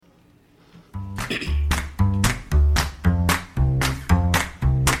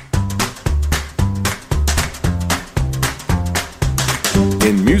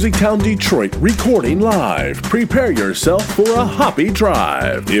Musictown Detroit recording live. Prepare yourself for a hoppy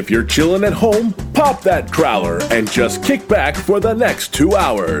drive. If you're chilling at home, pop that growler and just kick back for the next 2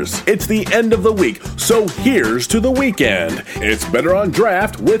 hours. It's the end of the week, so here's to the weekend. It's Better on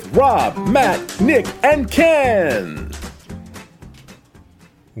Draft with Rob, Matt, Nick, and Ken.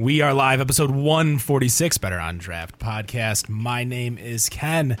 We are live, episode 146, Better on Draft podcast. My name is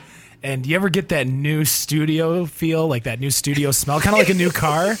Ken. And do you ever get that new studio feel, like that new studio smell, kind of like a new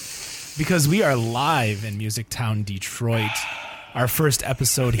car? Because we are live in Musictown, Detroit. Our first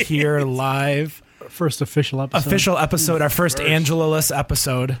episode here live. First official episode. Our first Angela-less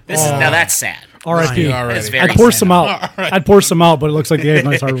episode. Now that's sad. R.I.P. I'd pour some out. I'd pour some out, but it looks like they have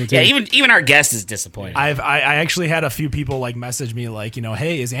nice hardwood. Yeah, even our guest is disappointed. I actually had a few people like message me like,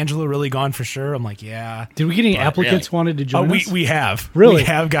 hey, is Angela really gone for sure? I'm like, yeah. Did we get any applicants wanted to join us? We have. Really? We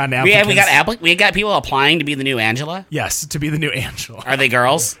have gotten applicants. We got people applying to be the new Angela? Yes, to be the new Angela. Are they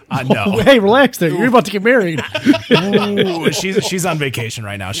girls? No. Hey, relax there. You're about to get married. Ooh, she's on vacation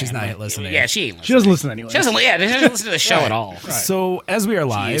right now. She's not listening. Yeah, she ain't listening. She doesn't listen anyway. She doesn't listen to the show at all. Right. So as we are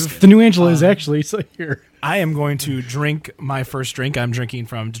live, The new Angela is actually here. I am going to drink my first drink. I'm drinking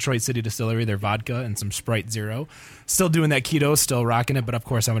from Detroit City Distillery, their vodka and some Sprite Zero. Still doing that keto, still rocking it, but of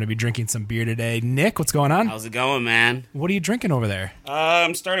course I'm going to be drinking some beer today. Nick, what's going on? How's it going, man? What are you drinking over there?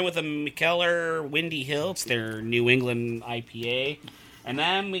 I'm starting with a McKellar Windy Hill. It's their New England IPA. And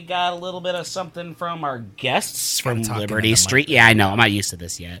then we got a little bit of something from our guests from Liberty Street. Yeah, I know. I'm not used to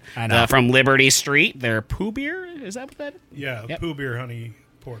this yet. I know. From Liberty Street, their Pooh Beer. Is that what that is? Yeah, Yep. Pooh Beer Honey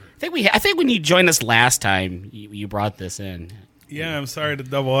Porter. I think when you joined us last time, you brought this in. Yeah, I'm sorry to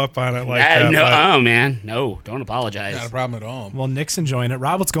double up on it like that. No, but man. No, don't apologize. Not a problem at all. Well, Nick's enjoying it.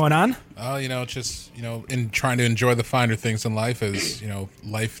 Rob, what's going on? Just in trying to enjoy the finer things in life, as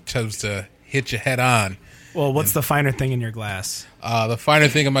life tends to hit you head on. Well, what's the finer thing in your glass? The finer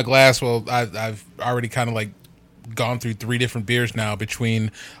thing in my glass. Well, I've already kind of like gone through 3 different beers now,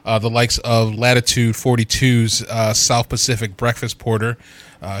 between the likes of Latitude 42's South Pacific Breakfast Porter.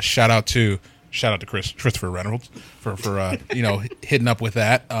 Shout out to Christopher Reynolds for hitting up with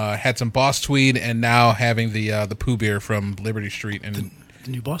that. Had some Boss Tweed, and now having the Pooh Beer from Liberty Street, and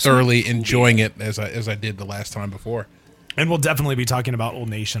The new boss. thoroughly enjoying it as I did the last time before. And we'll definitely be talking about Old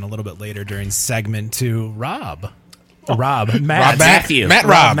Nation a little bit later during segment 2. Rob, Matt, Matthew. Matt,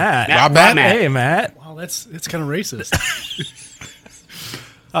 Rob, Rob, Matt. Rob, Matt. Hey, Matt. Wow, it's kind of racist.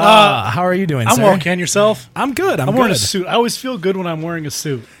 How are you doing, I'm sir? well, Ken. Yourself? I'm good. I'm wearing good. a suit. I always feel good when I'm wearing a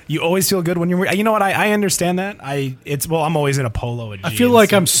suit. You always feel good when you're. You know what? I understand that. I'm always in a polo. And I feel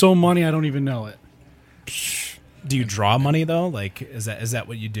like I'm so money I don't even know it. Do you draw money though? Like, is that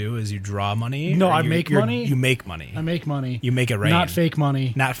what you do? Is you draw money? No, Or I you- make you're- money. You make money. I make money. You make it rain. Not fake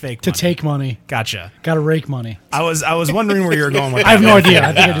money. Not fake. To money. take money. Gotcha. Got to rake money. I was wondering where you were going with that. I have no idea.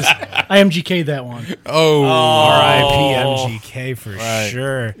 I think I MGK'd that one. R.I.P. MGK for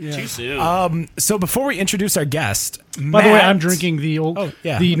sure. Yeah. Too soon. So before we introduce our guest, By the way, I'm drinking the Oh, yeah. What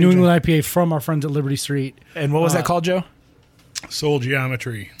the are you New England IPA from our friends at Liberty Street. And what was that called, Joe? Soul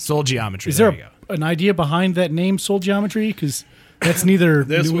Geometry. Soul Geometry. Is there there you go. an idea behind that name, Soul Geometry? Because that's neither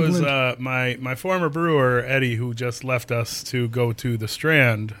This New was England. my former brewer, Eddie, who just left us to go to the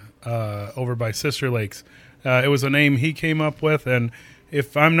Strand over by Sister Lakes. It was a name he came up with, and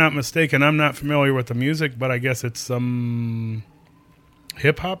if I'm not mistaken, I'm not familiar with the music, but I guess it's some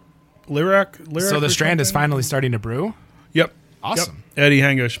hip-hop lyric. So the or Strand is something? finally starting to brew. Yep. Awesome. Yep. Eddie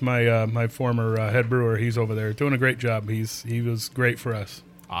Hengish, my former head brewer, he's over there doing a great job. He was great for us.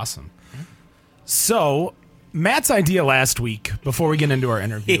 Awesome. So Matt's idea last week, before we get into our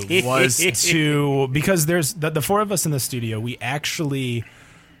interview, was because there's the 4 of us in the studio, we actually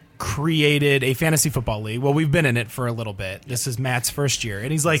created a fantasy football league. Well, we've been in it for a little bit. This is Matt's first year.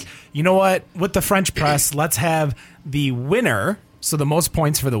 And he's like, you know what? With the French press, let's have the winner, so the most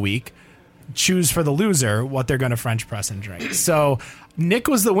points for the week, choose for the loser what they're going to French press and drink. So Nick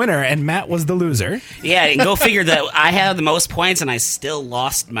was the winner and Matt was the loser. Yeah, and go figure that I had the most points and I still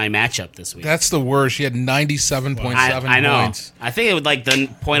lost my matchup this week. That's the worst. She had 97.7 I know. points. I think it would the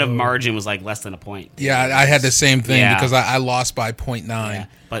point of margin was less than a point. Yeah, I had the same thing Yeah. because I lost by 0.9. Yeah.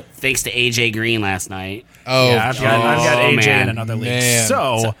 But thanks to AJ Green last night. Oh, Yeah, I've got AJ man. in another league. Man.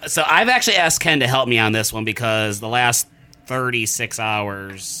 So So I've actually asked Ken to help me on this one because the last 36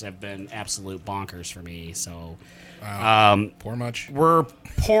 hours have been absolute bonkers for me. So pour much. we're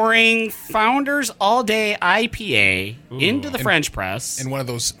pouring Founders All Day IPA into the French press. In one of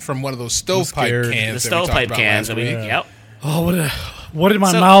those stovepipe scared. cans. The that we talked stovepipe about cans. last That we, week. yep. Oh, What did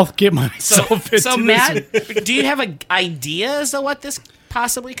my mouth get myself into? So Matt, do you have ideas of what this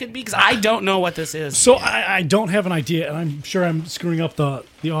possibly could be? Because I don't know what this is. So I don't have an idea, and I'm sure I'm screwing up the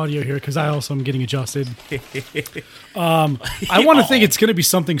audio here because I also am getting adjusted. I want to think it's going to be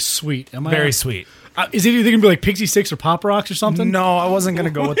something sweet. Am I Very sweet. Is it either going to be like Pixie Sticks or Pop Rocks or something? No, I wasn't going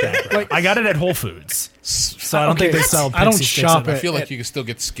to go with that. I got it at Whole Foods, so I don't think they sell. I don't Pixie Sticks shop at- I feel like you can still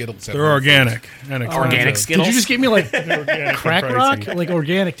get Skittles. At They're Whole organic and Organic expensive. Skittles. Did you just give me like Organic crack and rock? pricey. Like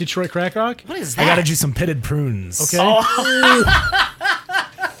organic Detroit crack rock? What is I that? got to do some pitted prunes. Okay. I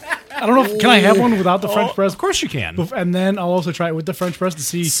don't know. Can I have one without the French press? Of course you can. And then I'll also try it with the French press to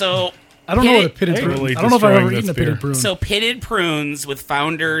see. So I don't know what a pitted- pitted prune. Really I don't know if I've ever destroying eaten a this beer. pitted prune. So pitted prunes with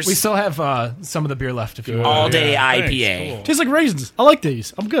Founders We still have some of the beer left if you Good. want. all day Yeah, thanks. IPA. Cool. Tastes like raisins. I like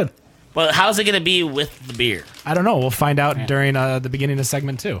these. I'm good. But how's it going to be with the beer? I don't know. We'll find out during the beginning of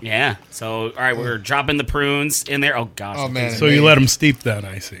segment 2. Yeah. So, all right, we're dropping the prunes in there. Oh, gosh. Oh man! So you let them steep then,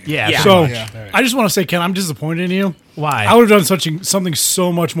 I see. Yeah. Yeah. So Yeah. I just want to say, Ken, I'm disappointed in you. Why? I would have done something so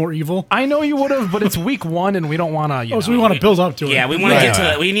much more evil. I know you would have, but it's week 1 and we don't want to. So we want to build up to it. Yeah, we want Right. to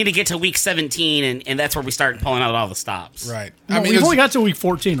get to we need to get to week 17, and that's where we start pulling out all the stops. right. No, I mean, we've it's- only got to week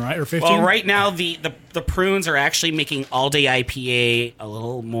 14, right, or 15. Well, right now the prunes are actually making all day IPA a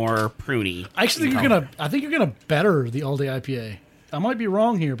little more pruny. I actually think I think you're gonna better the all day IPA. I might be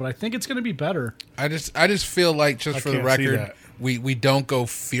wrong here, but I think it's gonna be better. I just feel like just for the can't see record, that. we don't go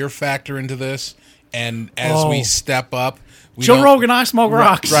fear factor into this, and as we step up, we Joe don't- Rogan, I smoke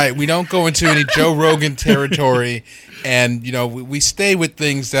rocks. Right, we don't go into any Joe Rogan territory, and we stay with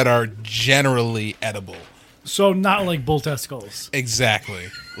things that are generally edible. So not like bull testicles. Exactly.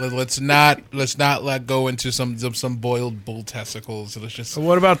 Let's not let go into some boiled bull testicles. Let's just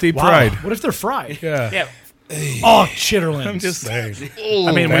What about deep Wow. fried? What if they're fried? Yeah. Yeah. Oh, chitterlings. I'm just saying.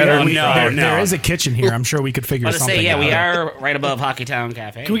 I mean, Better we, no, there, no. there is a kitchen here. I'm sure we could figure I was something say, yeah, out. we are right above Hockey Town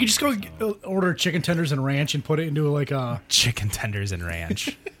Cafe. Can we just go order chicken tenders and ranch and put it into like a? Chicken tenders and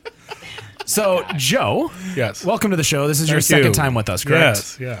ranch. So, Joe, Yes. welcome to the show. This is your Thank second you. time with us, correct?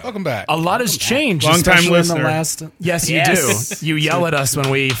 Yes. Yeah. welcome back. A lot has changed, Long-time especially in the listener. last. Yes, you Yes. do. You yell at us when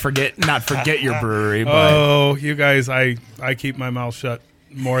we forget your brewery. But Oh, you guys, I keep my mouth shut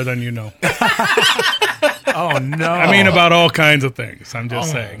more than you know. oh no, I mean, about all kinds of things. I'm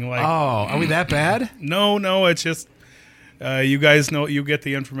just saying. Like, oh, are we that bad? no, it's just you guys know. You get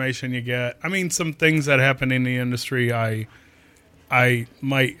the information you get. I mean, some things that happen in the industry, I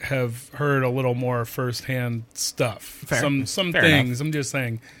might have heard a little more firsthand stuff. Fair. Some Fair things. I'm just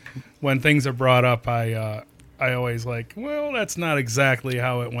saying, when things are brought up, I always like, well, that's not exactly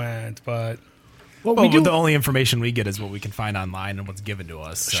how it went, but Well, Well, we do. the only information we get is what we can find online and what's given to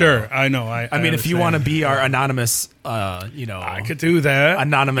us. So. sure, I know. I mean, if you want to understand. be our anonymous, I could do that. Give us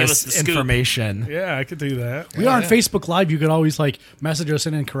anonymous the scoop. information. Yeah, I could do that. We are on Facebook Live. You could always like message us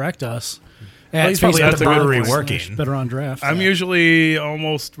in and correct us. he's probably at the brewery Facebook.com/. working. Better on draft. I'm usually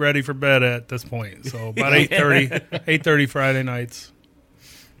almost ready for bed at this point. So about 8:30 Friday nights.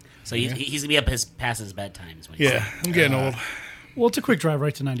 So he's gonna be up past his bedtime. Is what he Yeah, said. I'm getting old. Well, it's a quick drive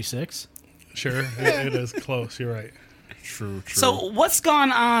right to 96. Sure, it is close. You're right. True. So what's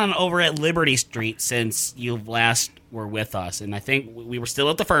gone on over at Liberty Street since you last were with us? And I think we were still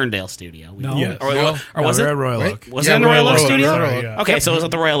at the Ferndale studio. No. Yes. Or, No. or was we're it? at Royal Wait. Oak. Was Yeah, it in the Royal Oak Royal Oak, studio? Royal Oak. Yeah. Okay, so it was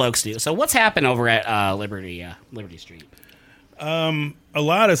at the Royal Oak studio. So what's happened over at Liberty Street? A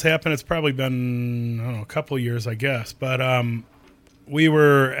lot has happened. It's probably been, I don't know, a couple of years, I guess. But we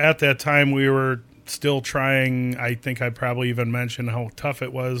were, at that time, we were still trying. I think I probably even mentioned how tough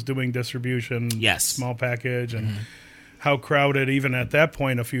it was doing distribution, Yes. small package, and how crowded, even at that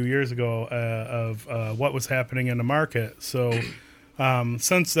point a few years ago, of what was happening in the market. So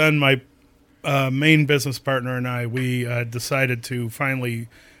since then, my main business partner and I, we decided to finally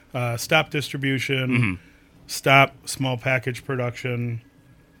stop distribution, stop small package production,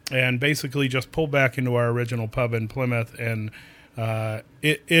 and basically just pull back into our original pub in Plymouth. And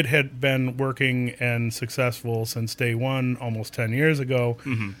it had been working and successful since day one, almost 10 years ago.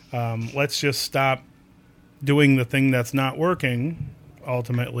 Let's just stop doing the thing that's not working,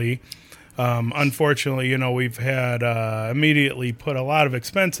 ultimately. Unfortunately, we've had immediately put a lot of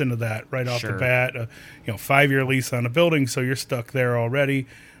expense into that right off the Sure. bat. 5-year lease on a building, so you're stuck there already.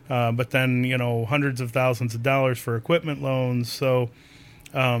 But then, hundreds of thousands of dollars for equipment loans. So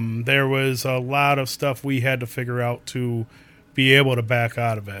there was a lot of stuff we had to figure out to be able to back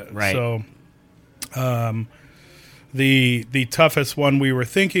out of it. Right. So the toughest one we were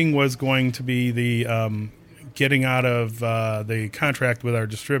thinking was going to be the getting out of the contract with our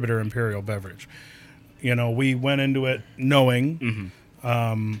distributor, Imperial Beverage. We went into it knowing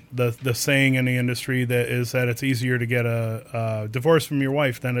The saying in the industry that it's easier to get a divorce from your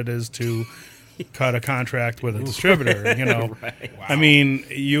wife than it is to cut a contract with a distributor. You know, Right. I mean,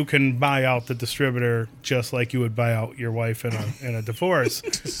 you can buy out the distributor just like you would buy out your wife in a divorce.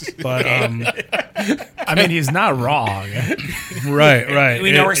 But I mean, he's not wrong. right.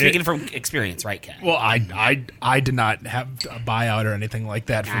 We know we're speaking from experience, right, Ken? Well, I did not have a buyout or anything like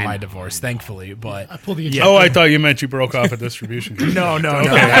that for my divorce, thankfully. But I pulled the Oh, I thought you meant you broke off a distribution company. no. Now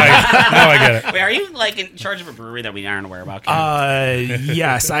I get it. Wait, are you like in charge of a brewery that we aren't aware about? Ken?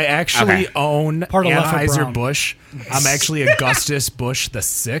 Yes, I actually Okay. own Part of Leffert Brown. Anheuser-Busch. I'm actually Augustus Busch the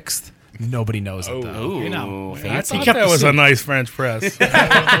Sixth. Nobody knows it though. Ooh, know. I fancy. thought kept that the was a seal. nice French press. It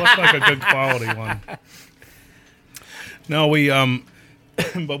looked like a good quality one. No,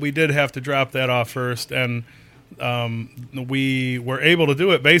 but we did have to drop that off first, and we were able to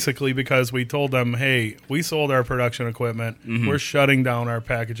do it basically because we told them, hey, we sold our production equipment. We're shutting down our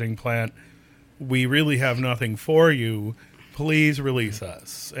packaging plant. We really have nothing for you. Please release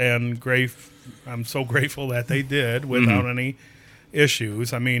us. And I'm so grateful that they did without any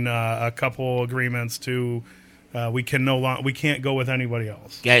issues. I mean, a couple agreements to we can't go with anybody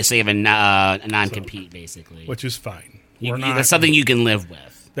else, Yeah, so you have a non-compete, basically. which is fine. That's something you can live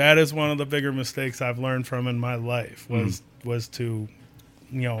with. That is one of the bigger mistakes I've learned from in my life was to,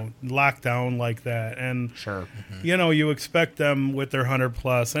 lock down like that. And Sure. you expect them with their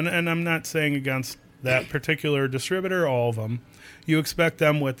 100+, and I'm not saying against that particular distributor, all of them. You expect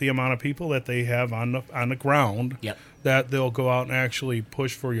them with the amount of people that they have on the ground, Yep. that they'll go out and actually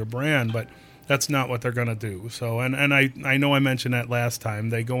push for your brand, but that's not what they're going to do. So, and I know I mentioned that last time.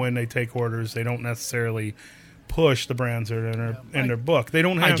 They go in, they take orders, they don't necessarily push the brands that are in their book. They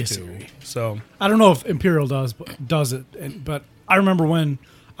don't have to. disagree. So, I don't know if Imperial does it, but I remember when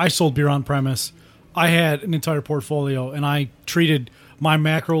I sold beer on premise, I had an entire portfolio, and I treated my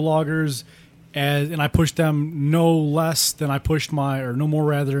macro loggers and I pushed them no less than I pushed no more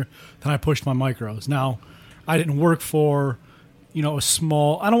rather than I pushed my micros. Now, I didn't work for, a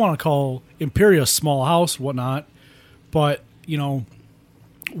small, I don't want to call Imperial a small house, whatnot, but, when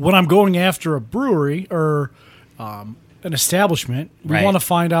I'm going after a brewery or an establishment, we Right. want to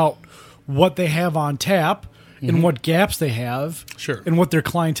find out what they have on tap and what gaps they have, Sure. and what their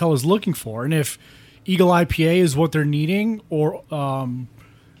clientele is looking for. And if Eagle IPA is what they're needing, or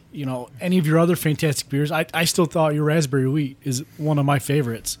any of your other fantastic beers, I still thought your raspberry wheat is one of my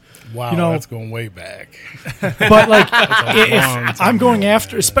favorites. wow, that's going way back. But like, long if I'm time going ago,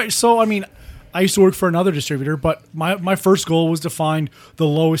 after, I used to work for another distributor, but my first goal was to find the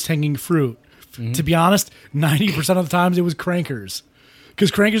lowest hanging fruit. To be honest, 90% of the times it was crankers,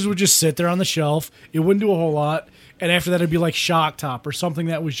 because crankers would just sit there on the shelf. It wouldn't do a whole lot, and after that, it'd be like Shock Top or something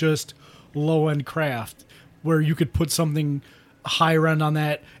that was just low end craft, where you could put something higher end on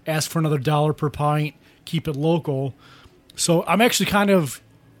that, ask for another $1 per pint, keep it local. So I'm actually kind of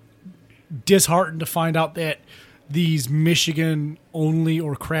disheartened to find out that these Michigan only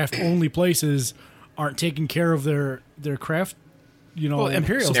or craft only places aren't taking care of their craft.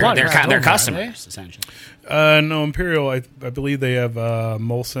 Imperial's supply. They're Craft only, aren't customers, essentially. No, Imperial, I believe they have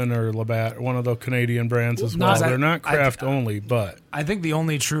Molson or Labatt, one of the Canadian brands as well. No, They're not craft only, but I think the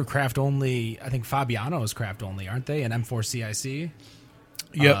only true craft only, I think Fabiano is craft only, aren't they? And M4 CIC?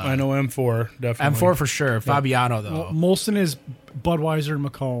 yep, I know M4, definitely. M4 for sure. Fabiano, though. Molson is Budweiser and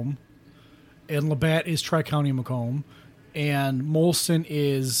Macomb, and Labatt is Tri-County and Macomb, and Molson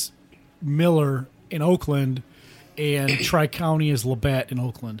is Miller in Oakland, and Tri-County is Labatt in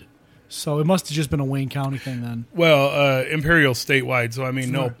Oakland. So it must have just been a Wayne County thing then. Well, Imperial statewide, so I mean,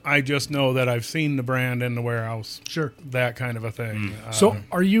 no, I just know that I've seen the brand in the warehouse. Sure. That kind of a thing. So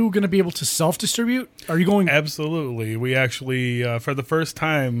are you going to be able to self-distribute? Are you going... Absolutely. We actually, for the first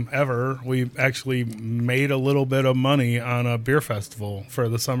time ever, we actually made a little bit of money on a beer festival for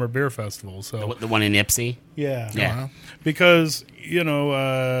the summer beer festival. So The one in Ipsy. yeah, Yeah. because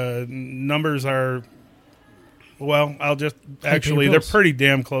numbers are. Well, they're pretty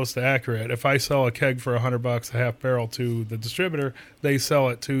damn close to accurate. If I sell a keg for $100 a half barrel to the distributor, they sell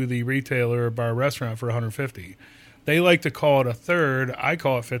it to the retailer or bar restaurant for $150. They like to call it a third. I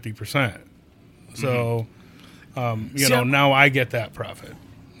call it 50%. So, now I get that profit.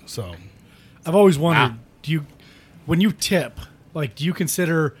 So, I've always wondered, Wow. when you tip, do you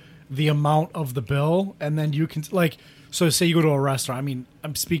consider the amount of the bill, and then you can, so say you go to a restaurant, I mean,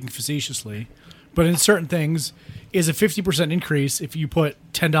 I'm speaking facetiously, but in certain things, is a 50% increase if you put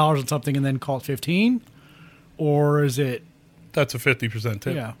 $10 on something and then call it 15, or is it? that's a 50%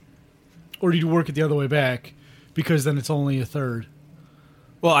 tip. Yeah. Or do you work it the other way back, because then it's only a third?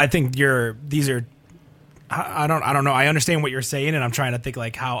 Well, I think these are I don't know. I understand what you're saying, and I'm trying to think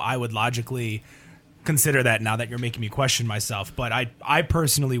like how I would logically consider that now that you're making me question myself. But I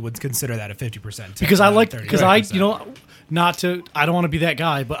personally would consider that a 50% tip. Because I don't want to be that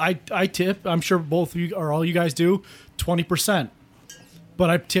guy, but I tip. I'm sure both of you or all you guys do 20%. But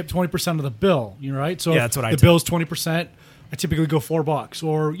I tip 20% of the bill. You know, right? So yeah, that's what I the tip. bill's 20%. I typically go $4,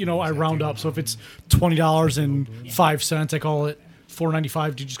 or I round up. So if it's $20.05, I call it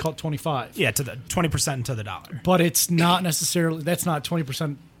 $4.95. You just call it 25. Yeah, to the 20% to the dollar. But it's not necessarily. That's not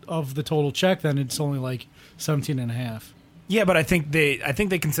 20% of the total check. Then it's only like 17.5. Yeah, but I think they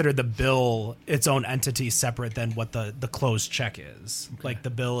consider the bill its own entity separate than what the closed check is. Okay. Like the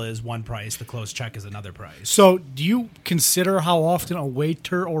bill is one price, the closed check is another price. So do you consider how often a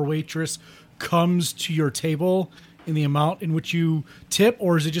waiter or waitress comes to your table in the amount in which you tip,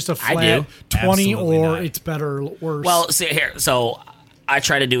 or is it just a flat 20, Absolutely or not. it's better or worse? Well, see here. So I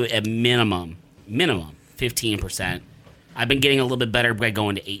try to do a minimum 15%. I've been getting a little bit better by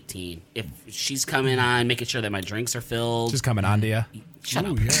going to 18. If she's coming on, making sure that my drinks are filled. Just coming on to you. Shut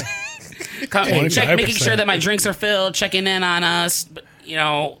up. Yeah. Making sure that my drinks are filled, checking in on us. But,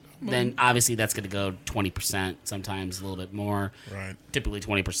 then obviously that's going to go 20%, sometimes a little bit more. Right. Typically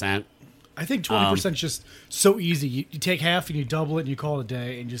 20%. I think 20% is just so easy. You take half and you double it and you call it a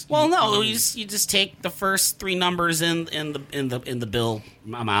day and just. Well, no, you just take the first three numbers in the bill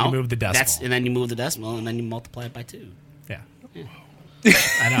amount. You move the decimal. And then you move the decimal, and then you multiply it by 2. Yeah.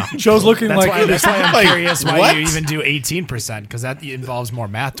 I know. Joe's looking That's like why I'm curious why what? you even do 18%, because that involves more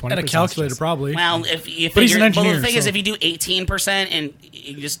math. 20% and a calculator probably. Well, if you But he's figure, an engineer, the thing is, so- if you do 18% and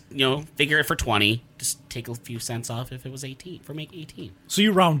you just figure it for 20, just take a few cents off if it was 18 for make 18. So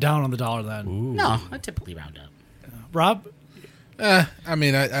you round down on the dollar then. No, I typically round up. Rob? I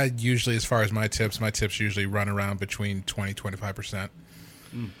mean, I usually, as far as my tips usually run around between 20-25%.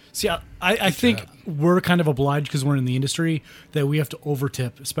 See, I think we're kind of obliged because we're in the industry that we have to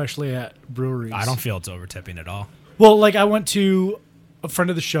overtip, especially at breweries. I don't feel it's over tipping at all. Well, like I went to a friend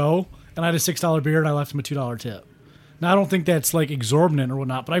of the show and I had a $6 beer and I left him a $2 tip. Now I don't think that's like exorbitant or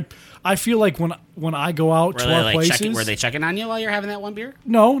whatnot, but I feel like when I go out to our places, Were they checking on you while you're having that one beer?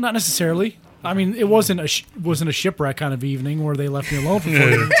 no, not necessarily. I mean, it wasn't a shipwreck kind of evening where they left me alone for 4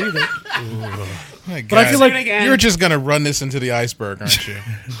 minutes either. My But I feel God. like You're just going to run this into the iceberg, aren't you?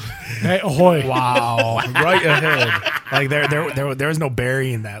 hey, ahoy! Wow. Right ahead. Like there was no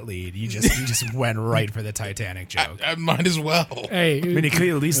burying that lead. You just went right for the Titanic joke. I might as well. Hey, I mean, he could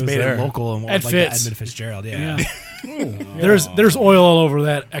at least made there. it local and It like fits. Edmund Fitzgerald. Yeah. there's oil all over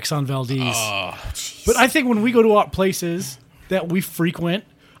that Exxon Valdez. But I think when we go to our places that we frequent,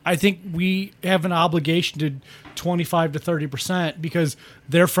 I think we have an obligation to 25 to 30% because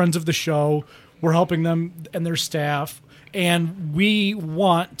they're friends of the show. We're helping them and their staff, and we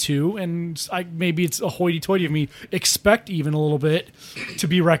want to. And maybe it's a hoity-toity of me. Expect even a little bit to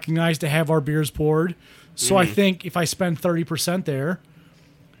be recognized, to have our beers poured. So I think if I spend 30% there,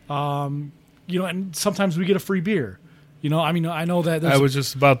 and sometimes we get a free beer. I mean, I know that. I was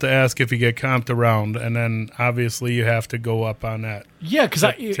just about to ask if you get comped around, and then obviously you have to go up on that. Yeah, because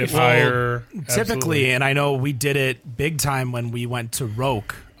Tip higher. Typically, Absolutely. and I know we did it big time when we went to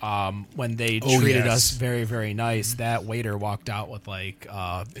Roke. When they treated yes. us very, very nice, that waiter walked out with like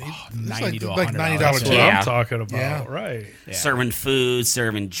 $90 to $100. like $90 That's what Yeah. I'm talking about. Yeah. Right. Yeah. Serving food,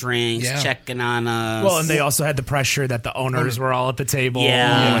 serving drinks, Yeah. checking on us. Well, and they also had the pressure that the owners were all at the table.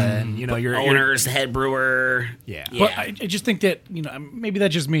 Yeah. And your owners, head brewer. Yeah. But I just think that maybe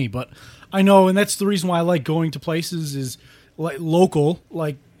that's just me, but I know, and that's the reason why I like going to places is like local,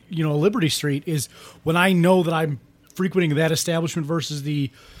 like Liberty Street, is when I know that I'm frequenting that establishment versus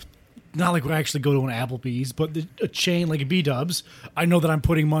not like when I actually go to an Applebee's, but a chain like a B-Dubs. I know that I'm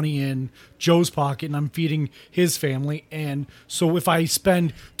putting money in Joe's pocket and I'm feeding his family, and so if I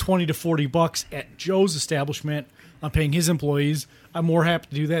spend $20 to $40 at Joe's establishment, I'm paying his employees. I'm more happy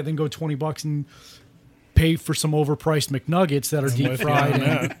to do that than go $20 and pay for some overpriced McNuggets that are deep fried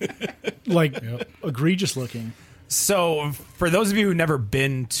and like egregious looking. So, for those of you who've never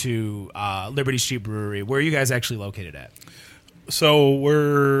been to Liberty Street Brewery, where are you guys actually located at?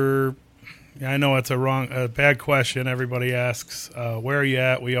 So I know it's a bad question. Everybody asks, where are you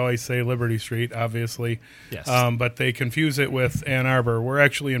at? We always say Liberty Street, obviously. Yes. But they confuse it with Ann Arbor. We're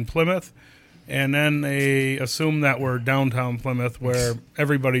actually in Plymouth, and then they assume that we're downtown Plymouth, where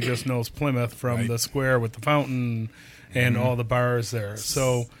everybody just knows Plymouth from the square with the fountain and all the bars there.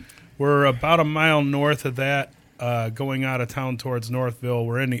 So we're about a mile north of that, going out of town towards Northville.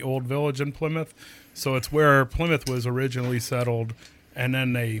 We're in the Old Village in Plymouth. So it's where Plymouth was originally settled, and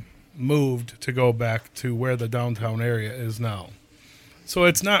then they moved to go back to where the downtown area is now. So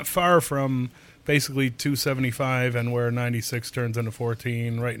it's not far from basically 275, and where 96 turns into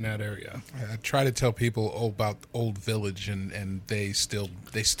 14, right in that area. I try to tell people about Old Village, and they still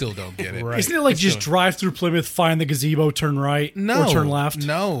don't get it. Right. Isn't it like just drive through Plymouth, find the gazebo, turn right, or turn left?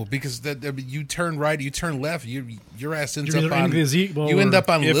 No, because you turn right, you turn left, your ass ends You're up either in on the gazebo you end or- up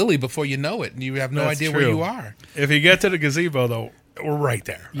on Lily before you know it, and you have no That's idea true. where you are. If you get to the gazebo, though, we're right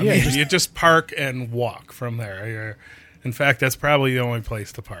there. Yeah, You just park and walk from there. In fact, that's probably the only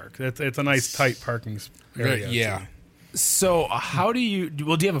place to park. It's a nice, tight parking area. Yeah. So how do you?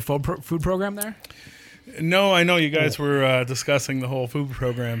 Well, do you have a food program there? No, I know you guys were discussing the whole food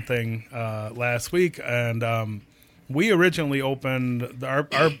program thing last week, and we originally opened. Our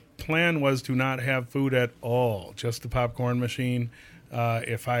plan was to not have food at all, just the popcorn machine.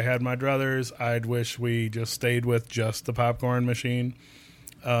 If I had my druthers, I'd wish we just stayed with just the popcorn machine.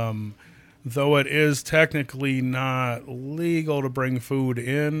 Though it is technically not legal to bring food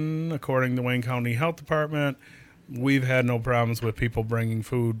in, according to Wayne County Health Department, we've had no problems with people bringing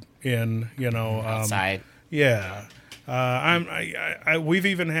food in. Outside. Yeah. We've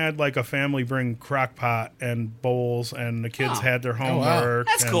even had like a family bring crock pot and bowls, and the kids had their homework.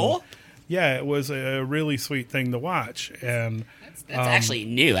 That's and, cool. Yeah, it was a really sweet thing to watch. And That's actually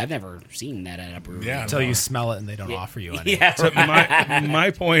new. I've never seen that at a brewery. Yeah. Until you smell it and they don't offer you any. Yeah. so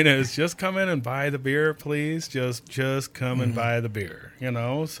my point is, just come in and buy the beer, please. Just come and buy the beer.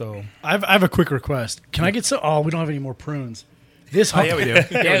 So I have a quick request. Can I get some? Oh, we don't have any more prunes. This Oh yeah, we do.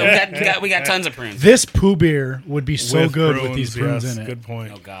 Yeah, we got tons of prunes. This poo beer would be so with good prunes, with these prunes yes, in it. Good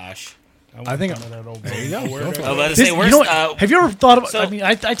point. Oh gosh. I think- There you go. I was about to This- say, you where's know what, have you ever thought about? so- I mean,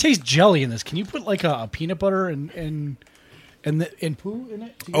 I taste jelly in this. Can you put like a peanut butter and poo in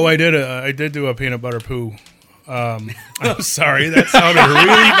it? Oh, I did do a peanut butter poo. I'm sorry, that sounded really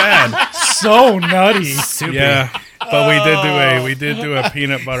bad. So nutty. Yeah, but we did do a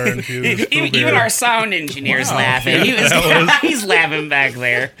peanut butter infused poo even beer. our sound engineer's laughing. He's laughing back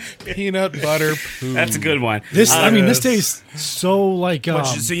there. Peanut butter poo. That's a good one. This, I mean, this Yes. tastes so like.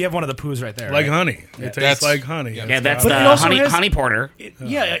 So you have one of the poos right there, like right? honey. It tastes That's- like honey. yeah, Yeah, that's But it the also honey, has- honey porter.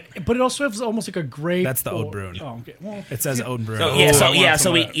 yeah, but it also has almost like a grape. That's the Old Bruin. Oh, okay. Well, It says Oden Brew. So I want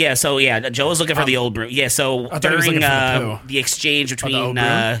some Joe was looking for the old brew. Yeah, so thought he was during looking for the poo. the exchange the between old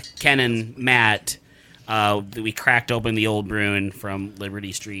Bruin? Ken and Matt, we cracked open the old Bruin from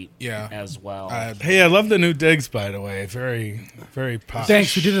Liberty Street. Yeah. as well. Hey, I love the new digs, by the way. Very, very posh.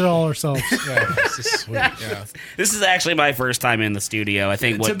 thanks. We did it all ourselves. Yeah, this is sweet. Yeah. This is actually my first time in the studio. I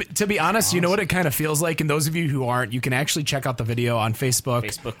think To be honest, you know what it kind of feels like, and those of you who aren't, you can actually check out the video on Facebook.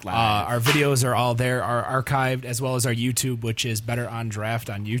 Facebook Live. Our videos are all there, are archived, as well as our YouTube, which is Better on Draft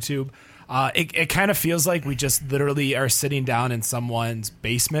on YouTube. It kind of feels like we just literally are sitting down in someone's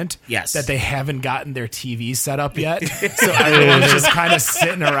basement. Yes. That they haven't gotten their TV set up yet. So everyone's just kind of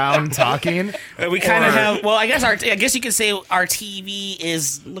sitting around talking. we kind of have. Well, I guess you could say our TV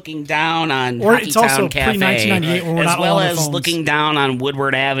is looking down on Or Hockey it's also Town Cafe, pre-1998 when we're as not well on the as phones. looking down on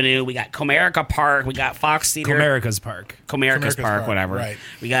Woodward Avenue. We got Comerica Park. We got Fox Theater. Comerica's Park. Comerica's Park, Park, whatever. right.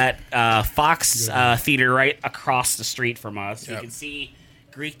 We got Fox Theater right across the street from us. You Yep. can see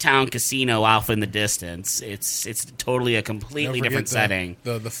Greektown Casino off in the distance. It's totally a completely Don't different forget setting.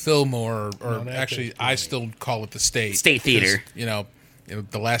 The Fillmore, or that actually, thing's I still call it the State. State Theater. 'Cause,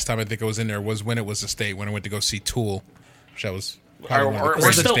 the last time I think I was in there was when it was the State, when I went to go see Tool, which I was. probably one of the We're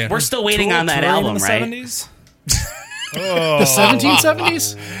coolest still bands. we're still waiting on that Touring album, in the right? 70s? The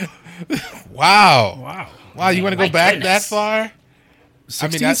 1770s. Wow. Wow, you want to go My back goodness. that far? I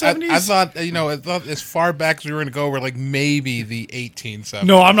mean, I 1670s? thought, I thought as far back as we were going to go were like maybe the 1870s.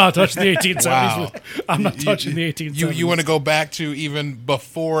 No, I'm not touching the 1870s. Wow. I'm not touching the 1870s. You want to go back to even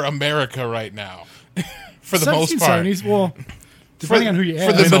before America right now, for the most part. 1770s? Well, depending on who you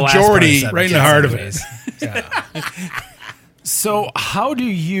for ask. the majority, right in the heart of it. So how do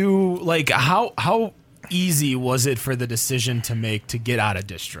you how easy was it for the decision to make to get out of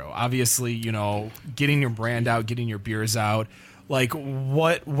distro? Obviously, getting your brand out, getting your beers out. Like,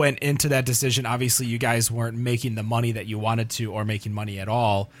 what went into that decision? Obviously, you guys weren't making the money that you wanted to, or making money at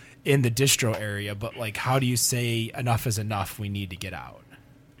all in the distro area. But how do you say enough is enough? We need to get out.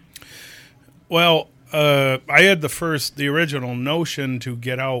 Well, I had the original notion to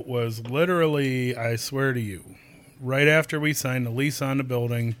get out was literally, I swear to you, right after we signed the lease on the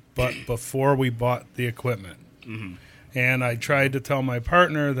building, but before we bought the equipment. Mm-hmm. And I tried to tell my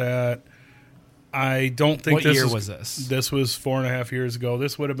partner that I don't think What year was this? This was 4.5 years ago.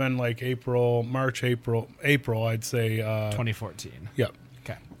 This would have been like April, I'd say. 2014. Yep.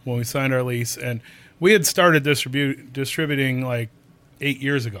 Okay. When we signed our lease. And we had started distributing like 8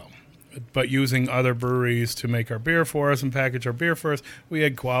 years ago. but using other breweries to make our beer for us and package our beer for us. We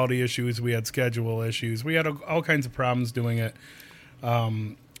had quality issues. We had schedule issues. We had all kinds of problems doing it.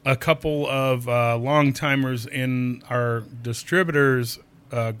 A couple of long-timers in our distributors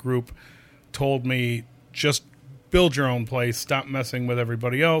group told me, just build your own place. Stop messing with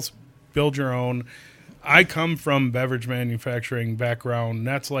everybody else. Build your own. I come from beverage manufacturing background.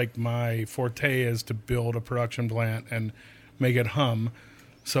 That's like my forte, is to build a production plant and make it hum.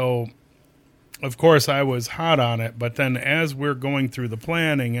 So, of course, I was hot on it. But then as we're going through the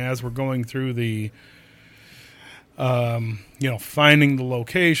planning, as we're going through the finding the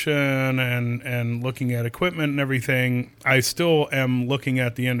location and looking at equipment and everything, I still am looking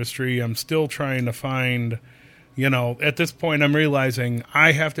at the industry. I'm still trying to find, at this point I'm realizing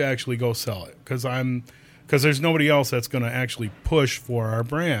I have to actually go sell it because there's nobody else that's going to actually push for our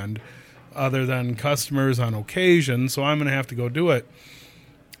brand other than customers on occasion. So I'm going to have to go do it.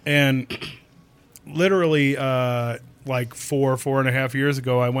 And literally, like 4.5 years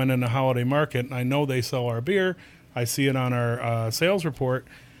ago, I went into Holiday Market, and I know they sell our beer. I see it on our sales report,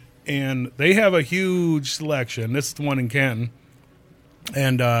 and they have a huge selection. This is the one in Canton,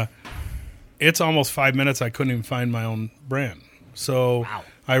 and it's almost 5 minutes. I couldn't even find my own brand. So wow.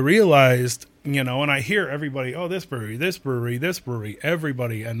 I realized, and I hear everybody, oh, this brewery,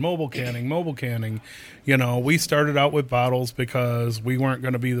 everybody, and mobile canning. We started out with bottles because we weren't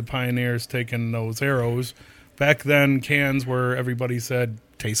going to be the pioneers taking those arrows. Back then, cans were, everybody said,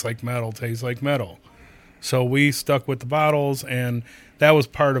 tastes like metal. So we stuck with the bottles, and that was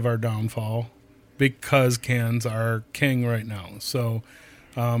part of our downfall because cans are king right now. So,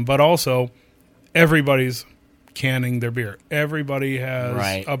 but also, everybody's canning their beer. Everybody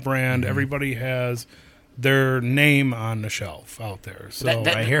has a brand. Mm-hmm. Everybody has their name on the shelf out there. So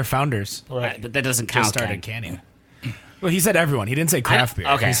I hear Founders, but that doesn't count. Just started canning. Well, he said everyone. He didn't say craft beer.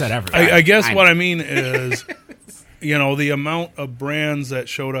 Okay. He said everyone. I guess what I mean is, the amount of brands that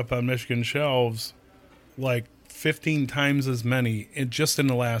showed up on Michigan shelves, like 15 times as many just in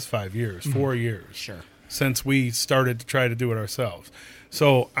the last 5 years, 4 years. Sure. Since we started to try to do it ourselves.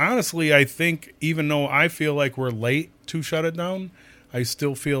 So honestly, I think even though I feel like we're late to shut it down, I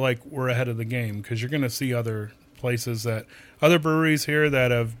still feel like we're ahead of the game because you're going to see other places other breweries here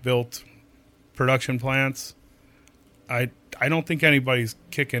that have built production plants. I don't think anybody's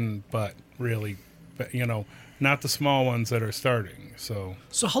kicking butt, really, but, not the small ones that are starting. So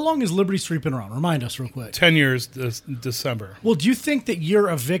how long has Liberty Street been around? Remind us real quick. 10 years this December. Well, do you think that you're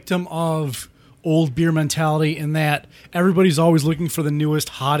a victim of old beer mentality in that everybody's always looking for the newest,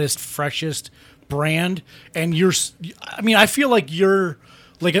 hottest, freshest brand? And I feel like you're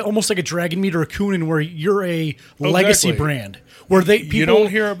like almost like a Dragon Meat or a Koonin, where you're a legacy brand. Where you don't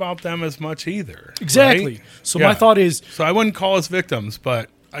hear about them as much either. Exactly. Right? So my thought is... So I wouldn't call us victims, but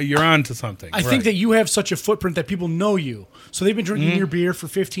you're on to something. I think that you have such a footprint that people know you. So they've been drinking your beer for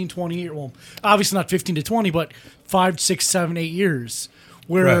 15, 20 years. Well, obviously not 15 to 20, but 5, 6, 7, 8 years.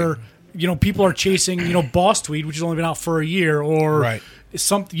 Where, people are chasing, Boss Tweed, which has only been out for a year, or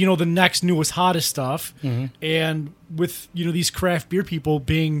the next newest, hottest stuff. Mm-hmm. And with, these craft beer people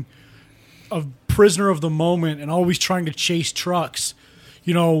being a prisoner of the moment and always trying to chase trucks,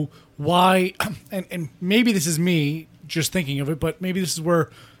 why, and maybe this is me just thinking of it, but maybe this is where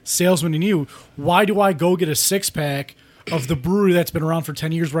salesman and you, why do I go get a 6-pack of the brewery that's been around for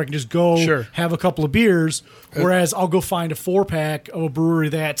 10 years where I can just go have a couple of beers, whereas I'll go find a 4-pack of a brewery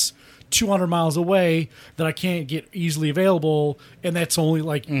that's 200 miles away that I can't get easily available, and that's only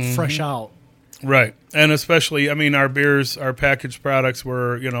fresh out. Right. And especially, our beers, our packaged products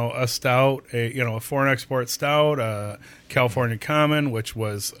were, a stout, a foreign export stout, a California Common, which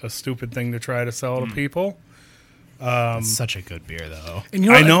was a stupid thing to try to sell to people. It's such a good beer, though. And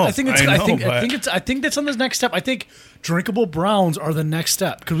I know. I think that's on the next step. I think drinkable browns are the next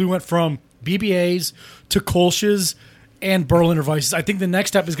step because we went from BBAs to Kolsch's and Berliner Weisses. I think the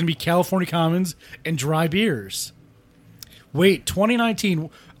next step is going to be California Commons and dry beers. Wait, 2019.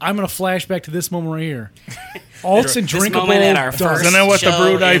 I'm going to flash back to this moment right here. Alts and drinkable. Isn't that what the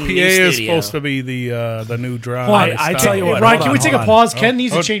brewed IPA is supposed to be? The new dry. Well, I tell you what, Ryan, can we take a pause? Ken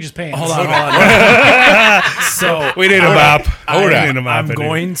needs to change his pants. Hold on. So we need a bop. I'm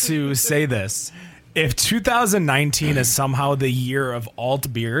going to say this: if 2019 is somehow the year of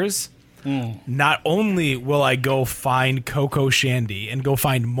alt beers, not only will I go find Coco Shandy and go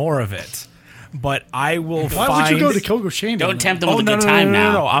find more of it, but I will find... Why would you go to Coco Shandy? Don't tempt them with a good time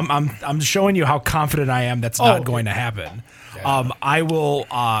now. No. I'm showing you how confident I am that's not going to happen. Yeah. I will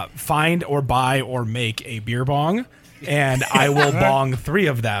find or buy or make a beer bong and I will bong 3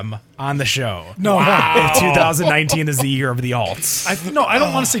 of them on the show. No, If 2019 is the year of the alts. I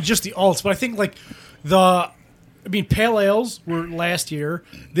don't want to say just the alts, but I think like pale ales were last year.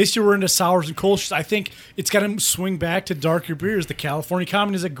 This year we're into sours and kolsch's. I think it's got to swing back to darker beers. The California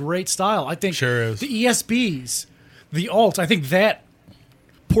Common is a great style. I think Sure is. The ESBs, the alts, I think that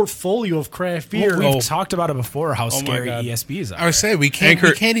portfolio of craft beer. We've talked about it before, how scary God. ESBs are. I would say we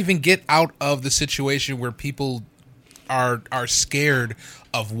can't even get out of the situation where people are scared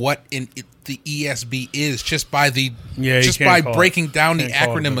of what the ESB is just by breaking down the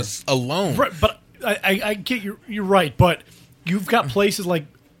acronym alone. Right, but I get you're right, but you've got places like,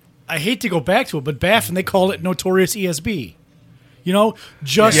 I hate to go back to it, but Baffin, they call it Notorious ESB. You know,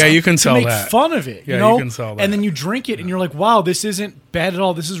 just you can to sell make that. fun of it. Yeah, you know? you can sell that. And then you drink it, and you're like, "Wow, this isn't bad at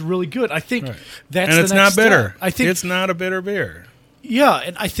all. This is really good." I think that's And the it's next not bitter. step. I think it's not a bitter beer. yeah,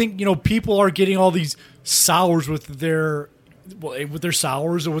 and I think people are getting all these sours with their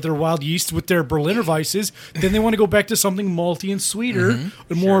sours or with their wild yeast, with their Berliner Weisses. Then they want to go back to something malty and sweeter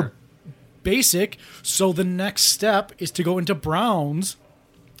and more basic. So the next step is to go into browns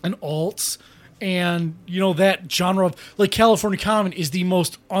and alts. And, that genre of, like, California Common is the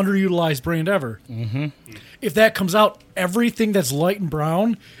most underutilized brand ever. Mm-hmm. If that comes out, everything that's light and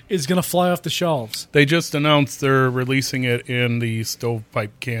brown is going to fly off the shelves. They just announced they're releasing it in the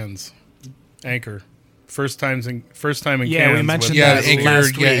stovepipe cans. Anchor. First time in cans. we mentioned Yeah, that Anchor,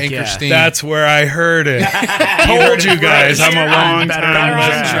 last week. Anchor Steam. That's where I heard it. Told you guys I'm a long Better time on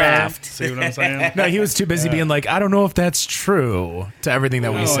listener. draft. See what I'm saying? No, he was too busy being like, I don't know if that's true to everything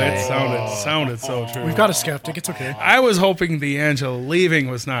that we Oh, say. it sounded so true. We've got a skeptic. It's okay. I was hoping the Angela leaving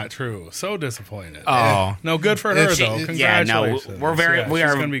was not true. So disappointed. Oh. No, good for her She- though. yeah, no, Congratulations. we're very- we she's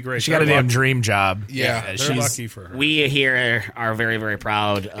are- gonna be great. She got a They're damn lucky- dream job. Yeah. They're she's lucky for her. We here are very, very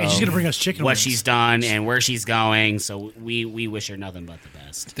proud of she's gonna bring us chicken what wings. she's done and where she's going. So we wish her nothing but the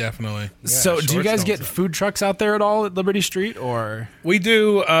best. Definitely. So, do you short guys stones get up. food trucks out there at all at Liberty Street, or We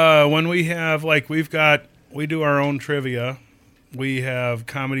do when we have we do our own trivia. We have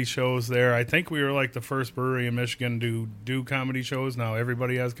comedy shows there. I think we were like the first brewery in Michigan to do comedy shows. Now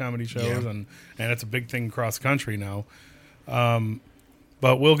everybody has comedy shows, Yeah. and it's a big thing across country now.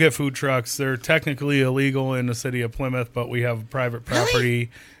 But we'll get food trucks. They're technically illegal in the city of Plymouth, but we have private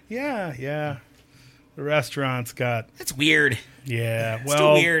property. Yeah. The restaurant's got That's weird. well. It's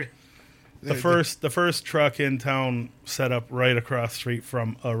too weird. The first truck in town set up right across the street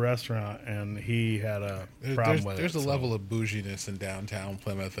from a restaurant, and he had a problem with There's it. a level of bouginess in downtown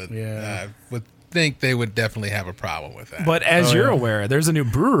Plymouth that Yeah. I would think they would definitely have a problem with that. but as you're yeah. aware, there's a new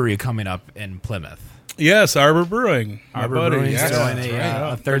brewery coming up in Plymouth. Yes, Arbor Brewing. My Arbor buddy. Brewing's yes, doing that's a,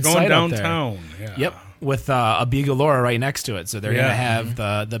 right. a They're third going site out there. downtown. Yeah. Yep, with a Bigalora right next to it. So they're Yeah. gonna have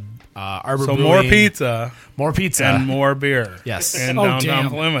the Arbor So Brewing, more pizza more pizza, and more beer. Yes. In Oh, downtown damn.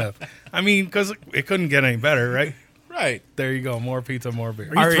 Plymouth. I mean, because it couldn't get any better, right? right. There you go. More pizza, more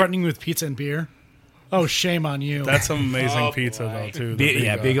beer. Are you threatening me with pizza and beer? Oh, shame on you. That's some amazing pizza, though, too.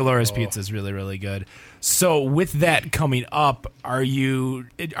 Bigalora's pizza is really, really good. So with that coming up, are you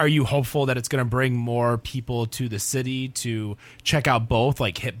hopeful that it's going to bring more people to the city to check out both,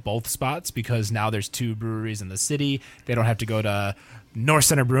 like hit both spots? Because now there's 2 breweries in the city. They don't have to go to North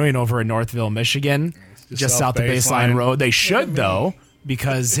Center Brewing over in Northville, Michigan, just south of Baseline Road. They should, though.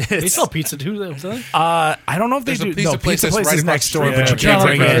 Because they it's, sell pizza too, don't they? I don't know if they There's a do. pizza No, place pizza that's place right is across next the door, street. but you Yeah, can't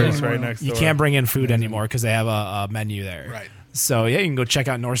bring Charlie in right next you door. can't bring in food anymore because they have a menu there. Right. So yeah, you can go check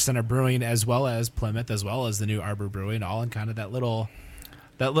out North Center Brewing as well as Plymouth, as well as the new Arbor Brewing, all in kind of that little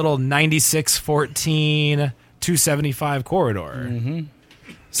 9614 275 corridor. Mm-hmm. Don't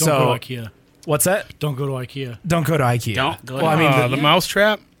So go to IKEA. what's that? Don't go to IKEA. Don't go to IKEA. Don't go to Well, I mean, The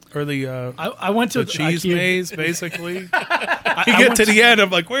mousetrap or the I went to cheese IKEA. maze, basically. You I get went to the end, I'm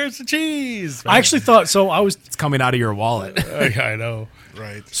like, where's the cheese? I actually thought so. it's coming out of your wallet. I know.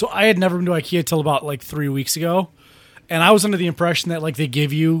 Right. So I had never been to IKEA till about like 3 weeks ago, and I was under the impression that like they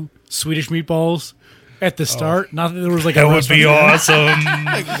give you Swedish meatballs at the start. Not that there was like That a would be restaurant. awesome.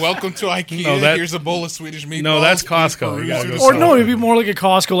 Like, welcome to IKEA. No, that- Here's a bowl of Swedish meatballs. No, that's Costco. You gotta go Or no, it'd be more like a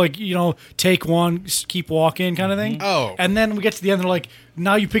Costco, like take one, keep walking kind of thing. Oh. and then we get to the end, they're like,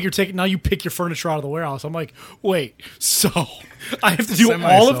 now you pick your ticket, now you pick your furniture out of the warehouse. I'm like, wait, so I have to do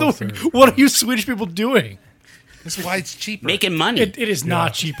all of the work? Semi-self-serve. What are you Swedish people doing? That's why it's cheaper. Making money. It is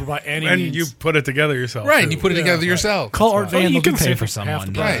not cheaper by any And means. you put it together yourself. right, too. and you put it together yourself. Call Art Van. you they'll can do the pay same for for half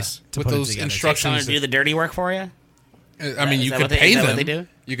someone, the yeah. price. to with put it those together. Take someone instructions. to do the dirty work for you. I mean, you could Is pay that them. what they do?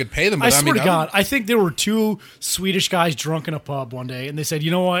 You could pay them. I But swear mean, to God, I think there were two Swedish guys drunk in a pub one day, and they said, "You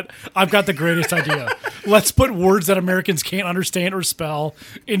know what? I've got the greatest idea. Let's put words that Americans can't understand or spell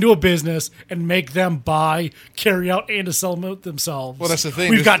into a business and make them buy, carry out, and to sell them themselves." Well, that's the thing.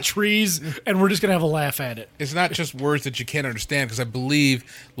 We've got trees, and we're just gonna have a laugh at it. It's not just words that you can't understand, because I believe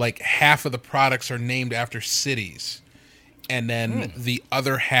like half of the products are named after cities, and then the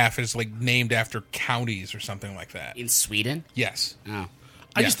other half is like named after counties or something like that. In Sweden? Yes. Oh.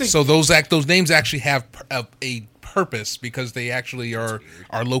 I just think so. Those names actually have a purpose, because they actually are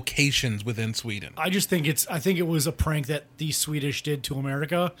locations within Sweden. I think it was a prank that the Swedish did to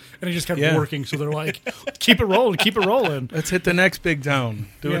America, and it just kept Yeah. working. So they're like, "Keep it rolling, keep it rolling." Let's hit the next big town.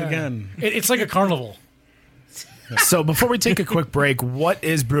 Do it Yeah. again. It's like a carnival. So before we take a quick break, what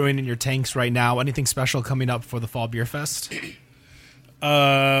is brewing in your tanks right now? Anything special coming up for the Fall Beer Fest?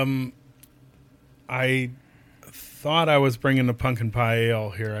 I thought I was bringing the pumpkin pie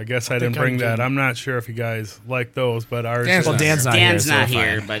ale here. I guess I didn't bring that. I'm not sure if you guys like those, but ours. Dan's Well, not Dan's not Dan's here. not so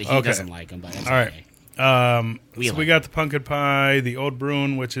here, fine. but he Okay. doesn't like them. But that's All right. okay. So we got the pumpkin pie, the old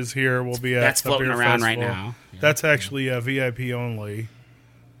Brewing, which is here. Will be at That's the floating beer around right festival. now. That's actually VIP only.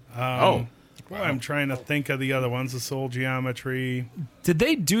 Oh. Well, I'm trying to think of the other ones. The Soul Geometry. Did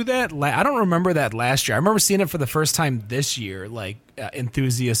they do that? I don't remember that last year. I remember seeing it for the first time this year, like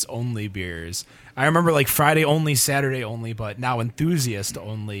enthusiast only beers. I remember like Friday only, Saturday only, but now enthusiast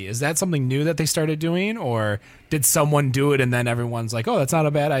only. Is that something new that they started doing, or did someone do it and then everyone's like, "Oh, that's not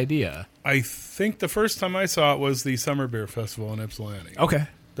a bad idea"? I think the first time I saw it was the Summer Beer Festival in Ypsilanti. Okay.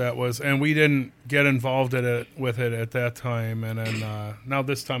 That was, and we didn't get involved with it at that time. And then now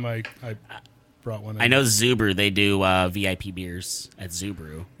this time I brought one in. I know Zubru, they do VIP beers at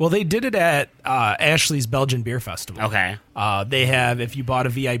Zubru. Well, they did it at Ashley's Belgian Beer Festival. Okay. They have, if you bought a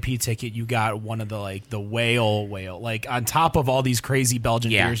VIP ticket, you got one of the whale, like on top of all these crazy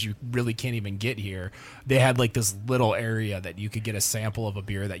Belgian beers you really can't even get here. They had like this little area that you could get a sample of a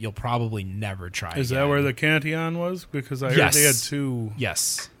beer that you'll probably never try. Is again. that where the Cantillon was? Because I heard they had two.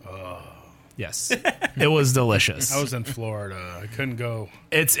 Yes. Yes. It was delicious. I was in Florida. I couldn't go.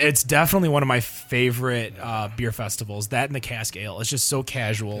 It's definitely one of my favorite beer festivals. That and the Cask Ale. It's just so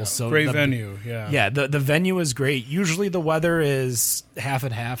casual. Yeah. So great venue. Yeah. Yeah. The venue is great. Usually the weather is half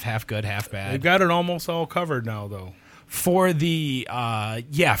and half good, half bad. They've got it almost all covered now, though. For the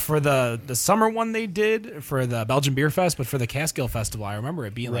for the summer one they did for the Belgian Beer Fest, but for the Cask Ale Festival, I remember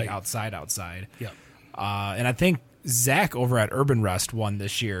it being like outside. Yeah. And I think Zach over at Urban Rest won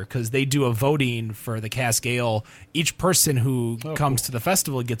this year because they do a voting for the Cask Ale. Each person who comes to the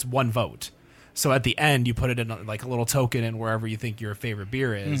festival gets one vote. So at the end, you put it in like a little token in wherever you think your favorite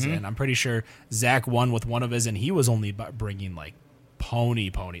beer is. And I'm pretty sure Zach won with one of his, and he was only bringing like pony,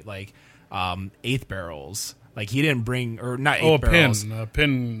 like 8th barrels. Like he didn't bring, or not 8 barrels. A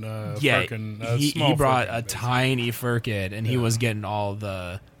pin. Firkin, he brought firkin, a tiny firkin, and he was getting all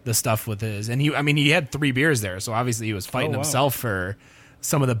the stuff with his. And he had 3 beers there, so obviously he was fighting himself for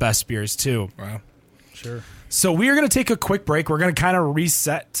some of the best beers too. Wow. Sure. So we are going to take a quick break. We're going to kind of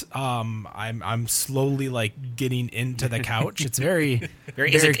reset. I'm slowly like getting into the couch. It's very,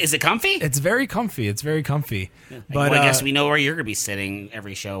 Is it comfy? It's very comfy. It's very comfy. But I guess we know where you're going to be sitting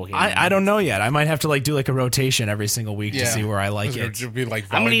every show here. I don't know yet. I might have to like do like a rotation every single week to see where I like it. It'll be like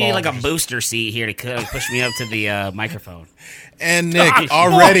I'm going to need like a volleyball. booster seat here to push me up to the microphone. And Nick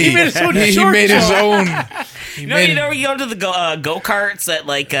already he made his own he short made his short. own. You know, you go to the go-karts at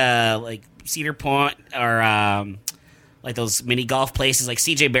like Cedar Point or like those mini golf places, like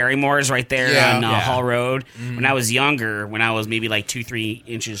CJ Barrymore's right there on Hall Road. When I was younger, when I was maybe like 2-3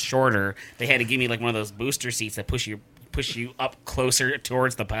 inches shorter, they had to give me like one of those booster seats that push you up closer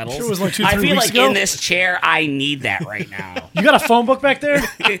towards the pedals. Sure, it was like 2-3 I feel weeks like ago. in this chair, I need that right now. You got a phone book back there?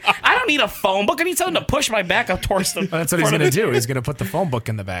 I don't need a phone book. I need something to push my back up towards the. That's what he's going to do. He's going to put the phone book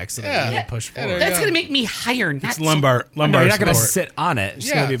in the back so that he can push forward. That's going to make me higher. Not It's lumbar. No, you're not going to support. sit on it. It's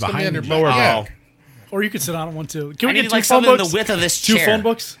Yeah, going to be it's gonna be behind under you. lower Oh. back. Or you could sit on one too. Can I we get need 2 like phone something in books? the width of this 2 chair. phone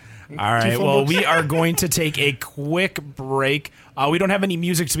books? All right. phone Well, books? we are going to take a quick break. We don't have any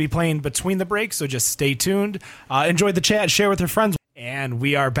music to be playing between the breaks, so just stay tuned. Enjoy the chat, share with your friends. And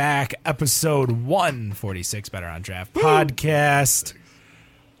we are back, episode 146, Better on Draft podcast.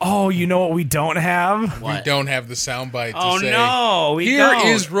 Oh, you know what we don't have? We don't have the soundbite to Oh say. no! We Here don't.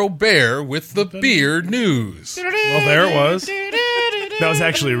 is Robert with the beer news. Well, there it was. That was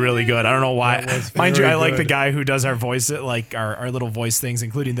actually really good. I don't know why. Mind you, very I like the good. guy who does our voice, like our little voice things,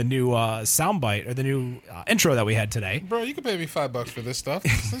 including the new soundbite or the new intro that we had today. Bro, you can pay me $5 for this stuff.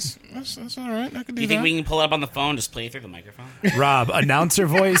 That's all right. I can do You that. think we can pull it up on the phone? Just play it through the microphone. Rob, announcer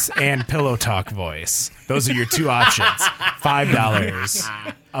voice and pillow talk voice. Those are your two options. $5,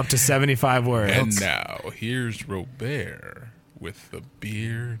 up to 75 words. And now, here's Robert with the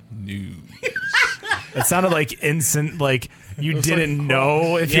beer news. It sounded like instant, like you didn't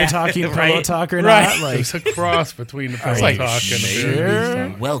know if you're talking pillow right. talk or Right. not. Like, It's a cross between the pillow like, talk and the sure. beer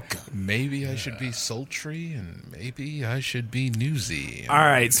news. Welcome. Maybe I should be sultry, and maybe I should be newsy. all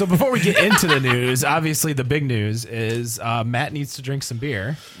right. So before we get into the news, obviously the big news is Matt needs to drink some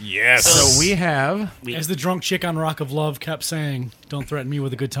beer. Yes. So we have As the drunk chick on Rock of Love kept saying, "Don't threaten me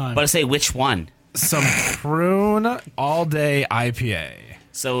with a good time." But I say which one? some prune all day IPA.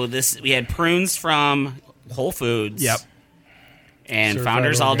 So we had prunes from Whole Foods. Yep. And Certified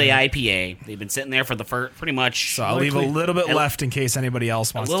Founders All Day organic. IPA. They've been sitting there for the pretty much So I'll leave a little bit left in case anybody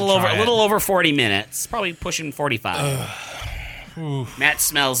else a wants little to over try a it. little over 40 minutes, probably pushing 45. Matt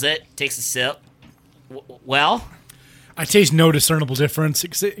smells it, takes a sip. Well, I taste no discernible difference.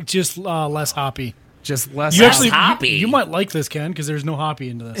 It's just less hoppy. Just less. You actually, hoppy. you might like this, Ken, because there's no hoppy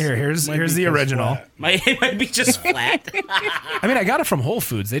into this. Here's the original. it might be just flat. I mean, I got it from Whole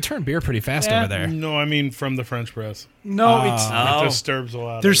Foods. They turn beer pretty fast Yeah. over there. No, I mean from the French press. No, it's Oh. It disturbs a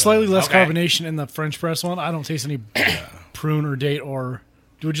lot. there's of slightly that. less Okay. carbonation in the French press one. I don't taste any prune or date or.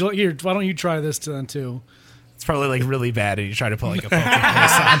 Would you like here? Why don't you try this then too? It's probably like really bad, and you try to put like a poker face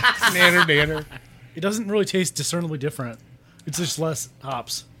on. Nanner, nanner. It doesn't really taste discernibly different. It's just less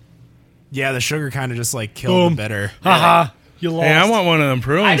hops. Yeah, the sugar kind of just like killed Boom. the bitter. Haha, you lost. Hey, I want one of them I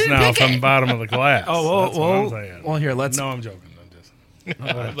prunes didn't now pick from it. the bottom of the glass. Oh, That's what I'm saying. well, here, let's. No, I'm joking.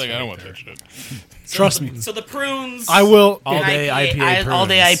 I'm Like, I don't want that shit. Trust me. So the prunes. I will. All day IPA All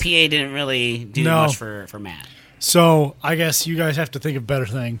Day prunes. IPA didn't really do No. much for Matt. So I guess you guys have to think of a better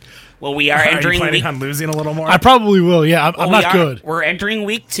thing. Well, we are Are you entering planning week. on losing a little more? I probably will. Yeah, I'm not good. We're entering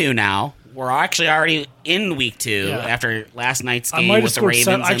week 2 now. We're actually already in week 2 Yeah. after last night's I game might have with the scored Ravens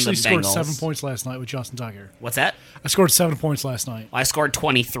seven. I and actually the scored Bengals. 7 points last night with Justin Tucker. What's that? I scored 7 points last night. Well, I scored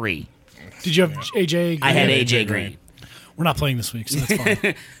 23. Did you have AJ? I had Green? AJ Green. We're not playing this week, so that's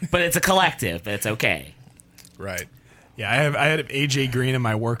fine. But it's a collective. It's okay. Right. Yeah, I had AJ Green in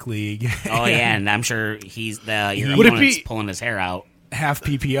my work league. Oh, yeah, and I'm sure your Would it opponent's be- pulling his hair out. Half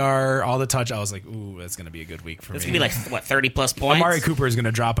PPR, all the touch. I was like, ooh, that's gonna be a good week for It's me. going to be like, what, 30-plus points? Amari Cooper is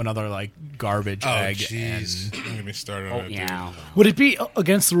gonna drop another like garbage Oh, egg. jeez. Don't get me started on it, dude. Yeah. Would it be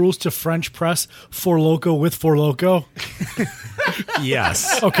against the rules to French press Four Loco with Four Loco? And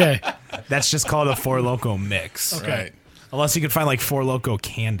yes, Okay. that's just called a Four Loco mix. Right. Unless you could find like Four Loco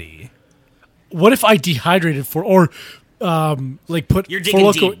candy. What if I dehydrated or like put You're Four digging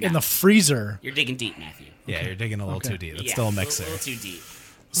Loco deep in now. the freezer? You're digging deep, Matthew. Yeah, you're digging a little too deep. It's Yeah, still a mixer. little too deep.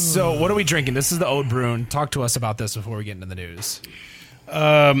 So, what are we drinking? This is the Ode Brewing. Talk to us about this before we get into the news.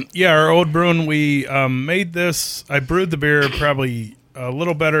 Yeah, our old Brewing, we made this. I brewed the beer probably a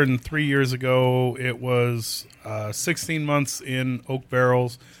little better than 3 years ago. It was 16 months in oak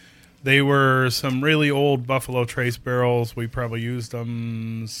barrels. They were some really old Buffalo Trace barrels. We probably used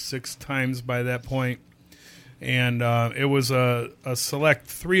them 6 times by that point. And it was a select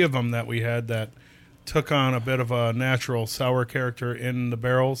 3 of them that we had that took on a bit of a natural sour character in the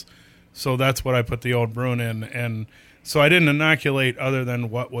barrels. So that's what I put the old Brewing in. And so I didn't inoculate other than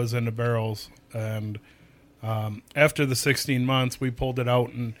what was in the barrels. And after the 16 months, we pulled it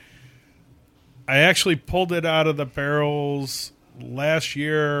out. And I actually pulled it out of the barrels last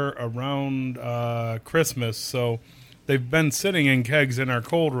year around Christmas. So they've been sitting in kegs in our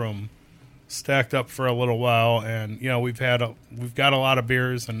cold room, stacked up for a little while. And, you know, we've got a lot of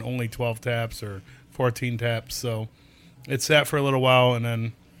beers and only 12 taps or 14 taps. So it sat for a little while, and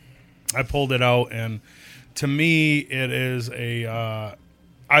then I pulled it out, and to me, it is I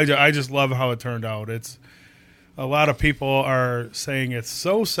just love how it turned out. It's a lot of people are saying it's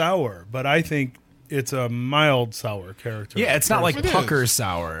so sour, but I think it's a mild sour character. Yeah, it's not like It is. pucker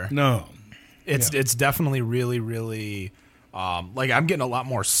sour. No. It's definitely really, really like I'm getting a lot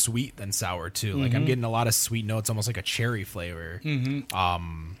more sweet than sour too. Like I'm getting a lot of sweet notes, almost like a cherry flavor.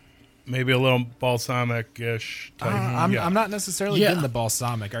 Maybe a little balsamic-ish type. I'm not necessarily Yeah. getting the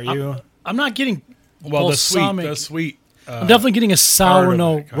balsamic. Are you? I'm not getting Well, balsamic. the sweet. I'm definitely getting a part sour of it,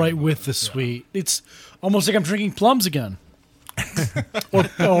 note kind right of. with the sweet. It's almost like I'm drinking plums again. or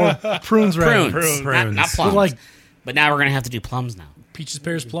prunes, rather. Prunes. Prunes. Not plums. But like But now we're going to have to do plums now. peaches,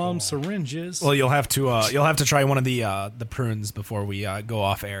 pears, plums, syringes. Well, you'll have to try one of the prunes before we go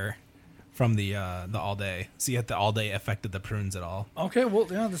off air. from the all day. See if the all day affected the prunes at all. Okay, well,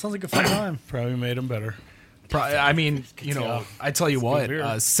 yeah, that sounds like a fun time. Probably made them better. I mean, I tell you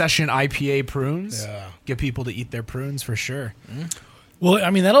what, session IPA prunes get people to eat their prunes for sure. Well, I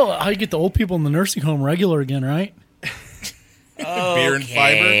mean, that'll how you get the old people in the nursing home regular again, right? Beer and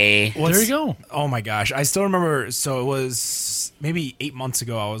fiber. There you go. Oh my gosh, I still remember. So it was maybe 8 months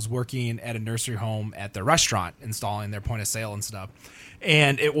ago. I was working at a nursery home at the restaurant, installing their point of sale and stuff,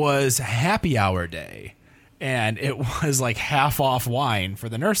 and it was happy hour day, and it was like half off wine for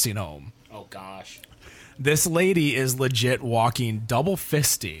the nursing home. Oh gosh. This lady is legit walking double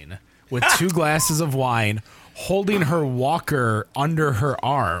fisting with 2 glasses of wine, holding her walker under her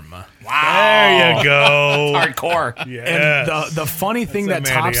arm. Wow. There you go. Hardcore. Yeah. And the funny thing that That's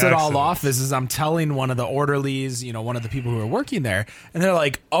a tops it all antioxidant. off is I'm telling one of the orderlies, one of the people who are working there, and they're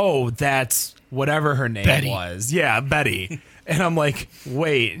like, "Oh, that's whatever her name was." Yeah, Betty. And I'm like,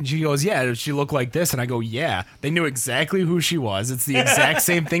 wait. And she goes, yeah, does she look like this? And I go, yeah. They knew exactly who she was. It's the exact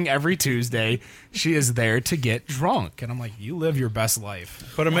same thing every Tuesday. She is there to get drunk. And I'm like, you live your best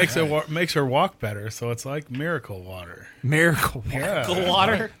life. But it makes her walk better, so it's like miracle water. Miracle water. Yeah. Cool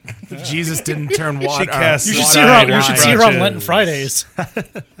water. Jesus didn't turn water. casts You should water see her on on, you should see her on branches. Lenten Fridays.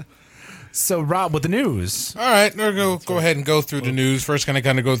 So, Rob, with the news. All right, we'll go ahead and go through the news. First, going to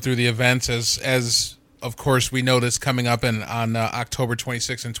kind of go through the events as of course, we noticed coming up on October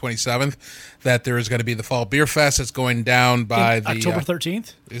 26th and 27th that there is going to be the Fall Beer Fest. It's going down by October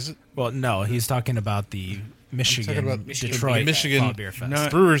 13th? Is it? Well, no, he's talking about the Michigan, about Detroit Michigan Fall Beer Fest.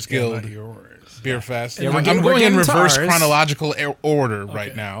 Brewers Guild Not yours. Beer Fest. Yeah, we're I'm getting going in to reverse ours. chronological order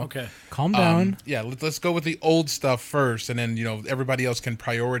right now. Okay. Calm down. Yeah, let's go with the old stuff first, and then everybody else can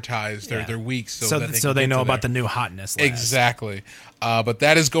prioritize their weeks so that they can know get to about there. the new hotness last. Exactly. But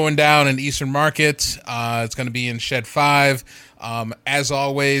that is going down in Eastern Market. It's going to be in Shed 5. As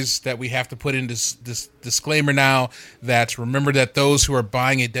always, that we have to put in this disclaimer now that remember that those who are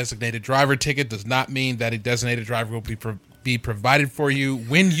buying a designated driver ticket does not mean that a designated driver will be provided for you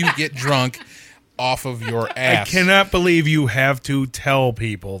when you get drunk off of your ass. I cannot believe you have to tell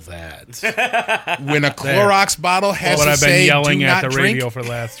people that. When a Clorox bottle has What to I've been say, yelling do at not the drink. radio for the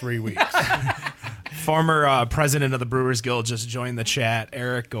last 3 weeks. Former president of the Brewers Guild just joined the chat,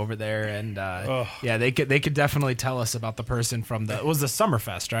 Eric over there, and yeah, they could definitely tell us about the person from it was the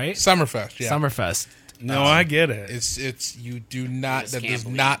Summerfest, right? Summerfest, yeah. Summerfest. No, I get it. It's you do not. just That can't does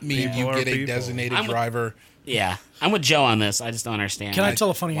believe not mean people you are get a people. designated driver. Yeah, I'm with Joe on this. I just don't understand. Can I tell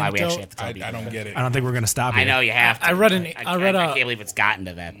a funny why we anecdote? actually have to tell I people don't that. get it. I don't think we're gonna stop. I here. know you have to. I read I can't believe it's gotten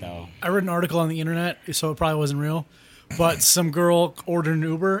to that though. I read an article on the internet, so it probably wasn't real. But some girl ordered an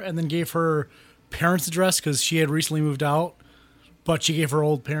Uber and then gave her parents' address because she had recently moved out. But she gave her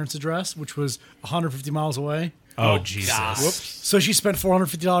old parents' address, which was 150 miles away. Oh, Jesus! God. So she spent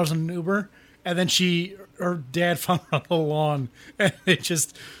 $450 on an Uber, and then her dad found her on the lawn, and it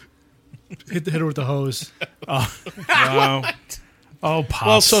just hit her with the hose. Wow. Oh, pops.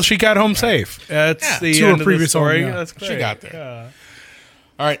 Well, so she got home safe. That's the To her end of the previous home, story. yeah. That's great. She got there. Yeah.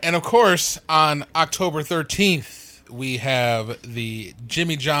 All right, and of course, on October 13th, we have the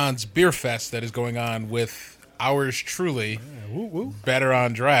Jimmy John's Beer Fest that is going on with ours truly, Better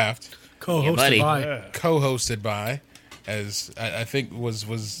on Draft, Co-hosted buddy. by. co-hosted by, as I think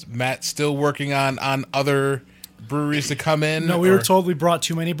was Matt still working on other breweries to come in? No, we were or- told we brought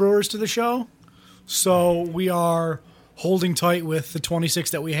too many brewers to the show, so we are holding tight with the 26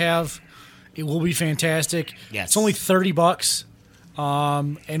 that we have. It will be fantastic. Yes. It's only $30,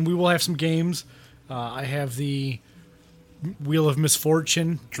 and we will have some games. I have the Wheel of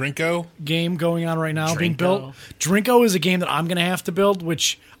Misfortune Drinko. game going on right now, being Drinko. built. Drinko is a game that I'm going to have to build,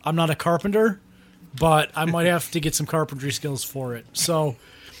 which I'm not a carpenter, but I might have to get some carpentry skills for it. So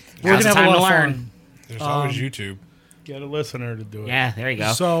we're Now's going to the have a time lot to of learn. fun. There's always YouTube. Get a listener to do it. Yeah, there you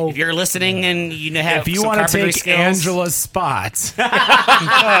go. So- if you're listening and you have if you some want to carpentry take skills Angela's spot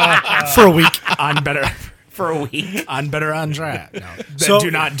For a week. on better for a week, on Draft, no, So-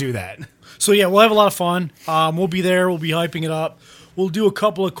 do not do that. So yeah, we'll have a lot of fun. We'll be there. We'll be hyping it up. We'll do a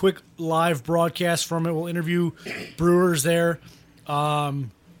couple of quick live broadcasts from it. We'll interview brewers there.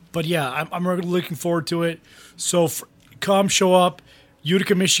 But yeah, I'm really looking forward to it. So come show up,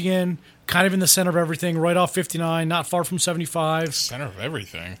 Utica, Michigan, kind of in the center of everything, right off 59, not far from 75. Center of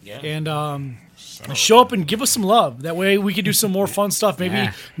everything. And show up and give us some love. That way we can do some more fun stuff. Maybe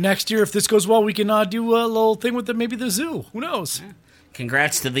Yeah. next year, if this goes well, we can do a little thing with maybe the zoo. Who knows?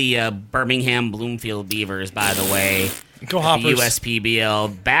 congrats to the Birmingham Bloomfield Beavers, by the way. Go The Hoppers.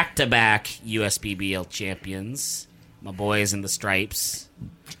 USPBL, back-to-back USPBL champions. My boys in the stripes.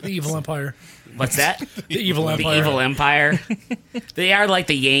 The evil empire. What's that? The evil The empire. evil empire. They are like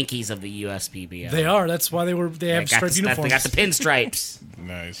the Yankees of the USPBL. They are. That's why they have striped uniforms. They got the pinstripes.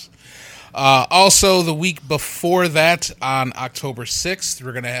 Nice. Also, the week before that, on October 6th,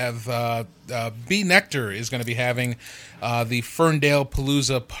 we're going to have B Nectar is going to be having the Ferndale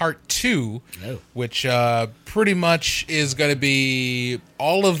Palooza Part 2, which pretty much is going to be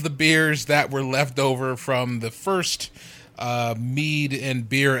all of the beers that were left over from the first mead and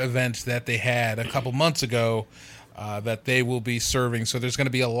beer event that they had a couple months ago that they will be serving. So there's going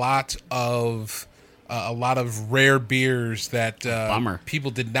to be a lot of rare beers that people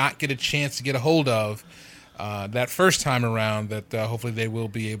did not get a chance to get a hold of that first time around that hopefully they will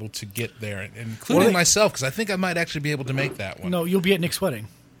be able to get there, including myself, because I think I might actually be able to make that one. No, you'll be at Nick's wedding.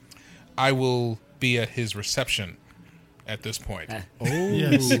 I will be at his reception at this point.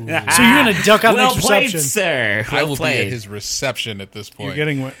 Yes. So you're going to duck out Well Nick's played, reception. sir. I Well will played. be at his reception at this point. You're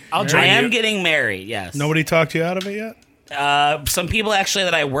getting what? I'll I join am you. getting married, yes. Nobody talked you out of it yet? Some people actually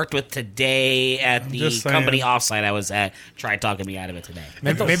that I worked with today at the just saying. company offsite I was at tried talking me out of it today.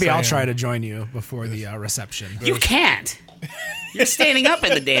 Maybe I'll saying. try to join you before the reception. You can't. You're standing up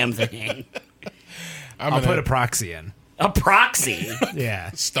in the damn thing. I'll put a proxy in. A proxy.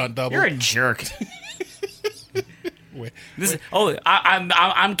 Yeah. stunt double. You're a jerk. Wait.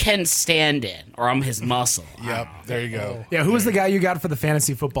 I'm Ken Stand-in, or I'm his muscle. Yep, there you go. Yeah, who was the guy you got for the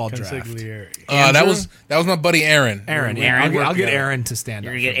fantasy football draft? Consigliere. That was my buddy Aaron. Aaron. Yeah, Aaron, I'll get together. Aaron to stand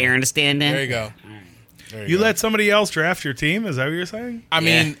You're up. gonna get Aaron to stand in. There you go. There You go. let somebody else draft your team? Is that what you're saying? I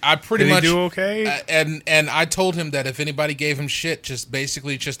mean, I pretty Did he much do okay? and I told him that if anybody gave him shit, just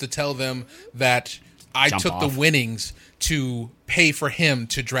to tell them that I Jump took off. the winnings to pay for him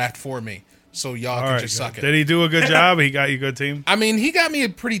to draft for me. So y'all All can right, just good. suck it. Did he do a good job? He got you a good team? I mean, he got me a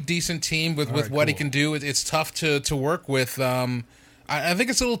pretty decent team with what he cool. can do. It's tough to work with. I think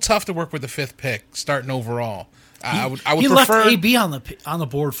it's a little tough to work with the fifth pick starting overall. I would He prefer, left AB on the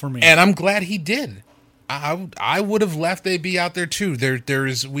board for me. and I'm glad he did. I would have left AB out there too.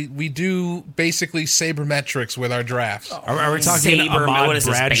 We do basically sabermetrics with our drafts. Are we talking Saber, Ahmad what is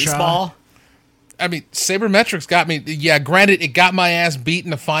this, Bradshaw? baseball? I mean, sabermetrics got me. Yeah, granted, it got my ass beat in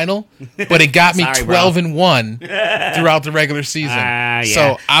the final, but it got me Sorry, bro. 12-1 throughout the regular season. Yeah.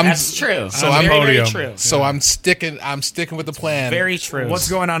 So That's true. So On I'm the very, very podium. true. So I'm sticking with the plan. Very true. What's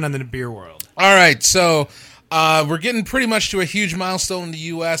going on in the beer world? All right, so we're getting pretty much to a huge milestone in the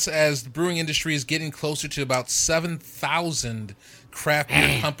U.S. as the brewing industry is getting closer to about 7,000 craft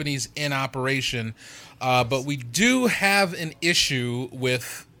beer companies in operation. But we do have an issue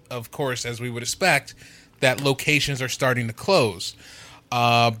with, of course, as we would expect, that locations are starting to close.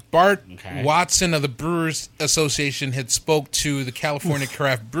 Bart Watson of the Brewers Association had spoke to the California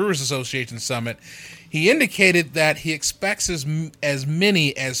Craft Brewers Association Summit. He indicated that he expects as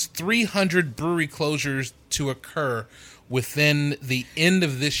many as 300 brewery closures to occur within the end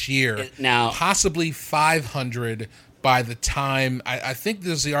of this year. Now- possibly 500 by the time I think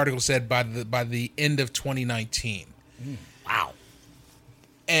this the article said by the end of 2019. Wow.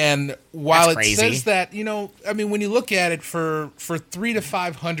 And while That's it crazy. says that, I mean, when you look at it for 300 to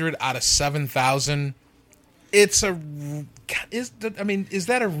 500 out of 7,000, is that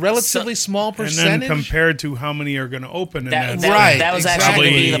a relatively small And percentage? then compared to how many are going to open in that, Right, That was actually going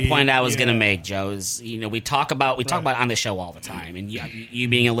to be exactly. the point I was Yeah. going to make, Joe. Is we talk about on the show all the time, and you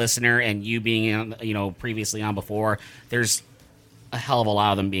being a listener and you being previously on before. There's a hell of a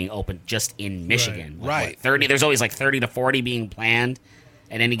lot of them being open just in Michigan. Right. 30. There's always like 30 to 40 being planned.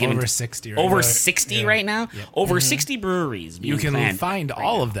 At any given Over 60 right over now. 60 right now. Over 60 breweries. Being You can planned find right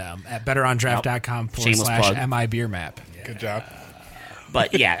all now. of them at betterondraft.com Shameless plug. /MI Beer Map. Good job.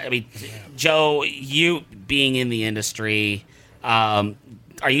 But yeah, I mean, Joe, you being in the industry, are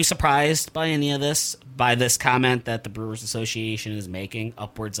you surprised by any of this? By this comment that the Brewers Association is making,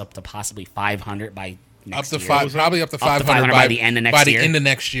 upwards up to possibly 500 by next year? Probably up to 500 by the end of next year. By the end of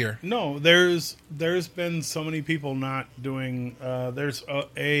next year. No, there's been so many people not doing. There's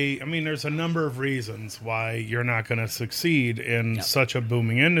a number of reasons why you're not going to succeed in such a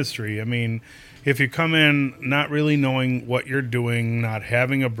booming industry. I mean, if you come in not really knowing what you're doing, not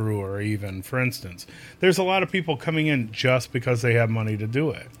having a brewer, even for instance, there's a lot of people coming in just because they have money to do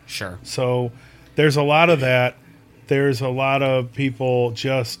it. Sure. So there's a lot of that. There's a lot of people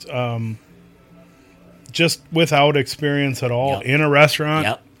just without experience at all in a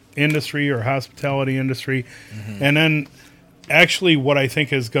restaurant industry or hospitality industry. And then actually what I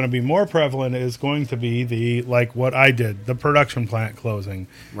think is going to be more prevalent is going to be what I did, the production plant closing.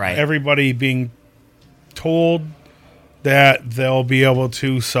 Right. Everybody being told that they'll be able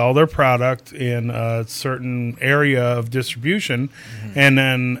to sell their product in a certain area of distribution and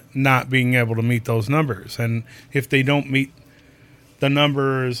then not being able to meet those numbers. And if they don't meet the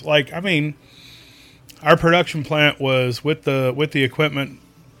numbers, our production plant was with the equipment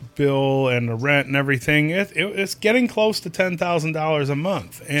bill and the rent and everything, it's getting close to $10,000 a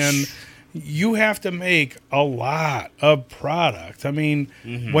month. And you have to make a lot of product. When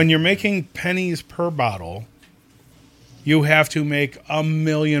you're making pennies per bottle, you have to make 1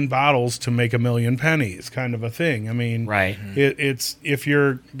 million bottles to make 1 million pennies, kind of a thing. Right. It's if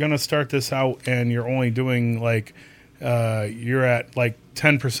you're gonna start this out and you're only doing you're at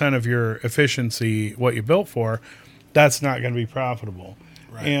 10% of your efficiency, what you built for, that's not going to be profitable.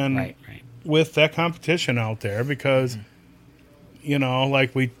 Right. And Right. with that competition out there, because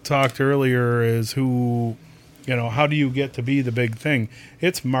like we talked earlier, is how do you get to be the big thing?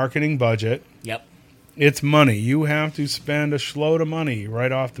 It's marketing budget. Yep. It's money. You have to spend a shitload of money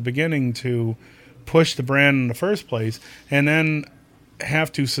right off the beginning to push the brand in the first place, and then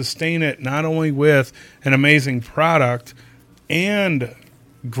have to sustain it not only with an amazing product and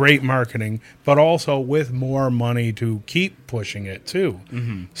great marketing, but also with more money to keep pushing it too.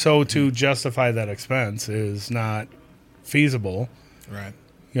 So to justify that expense is not feasible. Right.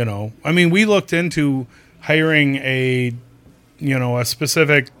 We looked into hiring a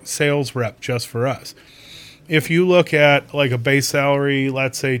specific sales rep just for us. If you look at a base salary,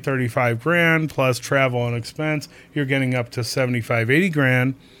 let's say 35 grand plus travel and expense, you're getting up to 75, 80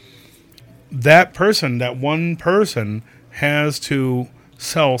 grand. That one person has to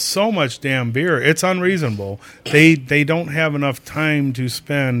sell so much damn beer. It's unreasonable. They don't have enough time to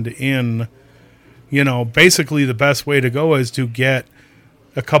spend in, basically the best way to go is to get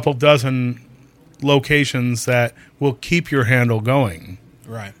a couple dozen locations that will keep your handle going.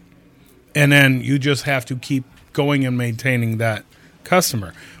 Right. And then you just have to keep going and maintaining that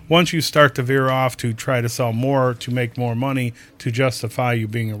customer. Once you start to veer off to try to sell more, to make more money, to justify you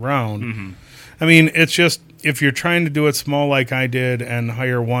being around, it's just, if you're trying to do it small like I did and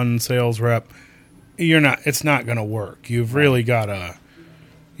hire one sales rep, it's not going to work. You've really got to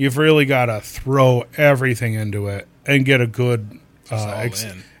throw everything into it and get a good,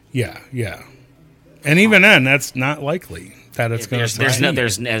 in. Yeah. And even then, that's not likely that it's going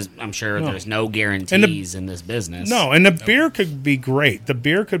to. I'm sure there's no guarantees in this business. No, and the beer could be great. The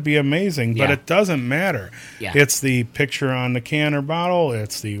beer could be amazing, but it doesn't matter. Yeah. It's the picture on the can or bottle.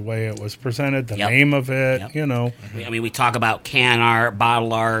 It's the way it was presented, the name of it. Yep. We talk about can art,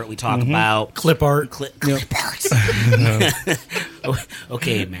 bottle art. We talk about Clip art. clip arts.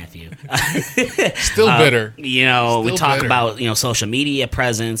 Okay, Matthew. Still bitter. We talk bitter. about social media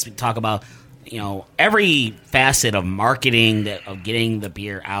presence. We talk about every facet of marketing of getting the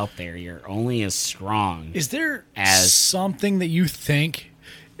beer out there. You're only as strong. Is there as something that you think,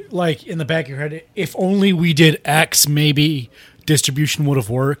 in the back of your head, if only we did X, maybe distribution would have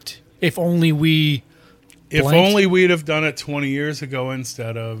worked? If only we... If only we'd have done it 20 years ago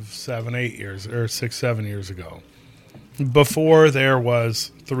instead of 7 years ago. Before there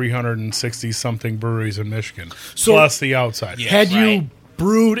was 360-something breweries in Michigan, plus the outside. Had you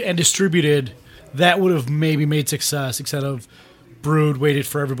brewed and distributed, that would have maybe made success instead of brewed, waited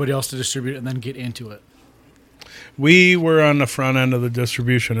for everybody else to distribute, and then get into it. We were on the front end of the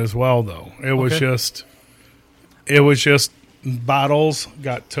distribution as well, though. It was just bottles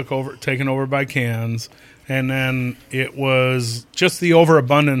got taken over by cans, and then it was just the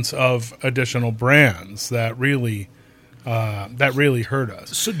overabundance of additional brands that really hurt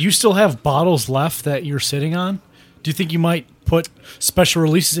us. So do you still have bottles left that you're sitting on? Do you think you might put special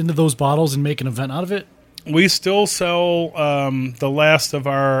releases into those bottles and make an event out of it? We still sell the last of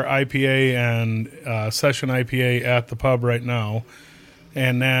our IPA and session IPA at the pub right now.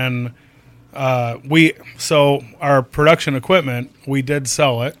 And then our production equipment, we did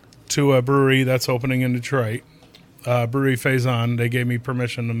sell it to a brewery that's opening in Detroit, Brewery Faison. They gave me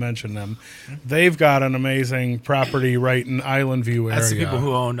permission to mention them. They've got an amazing property right in Island View area. That's the people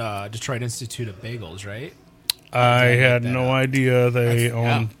who own Detroit Institute of Bagels, right? I had no idea they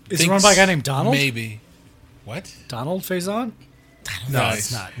own. Is it run by a guy named Donald? Maybe. What? Donald Faison? No,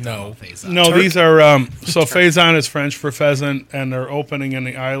 it's not. No. No, these are so Faison is French for pheasant, and they're opening in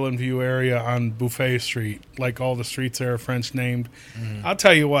the Island View area on Buffet Street. Like all the streets there are French named. I'll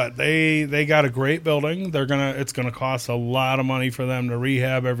tell you what, they got a great building. It's gonna cost a lot of money for them to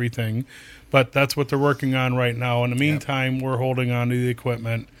rehab everything, but that's what they're working on right now. In the meantime, we're holding on to the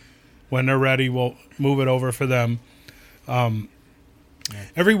equipment. When they're ready, we'll move it over for them.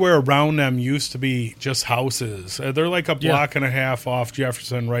 Everywhere around them used to be just houses. They're like a block and a half off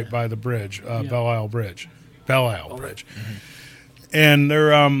Jefferson, right by the bridge, Belle Isle Bridge. Belle Isle Bridge. And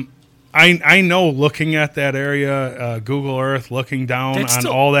they're I know, looking at that area, Google Earth, looking down That's on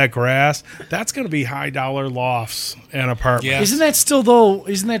still- all that grass, that's going to be high dollar lofts and apartments. Yeah. Isn't that still not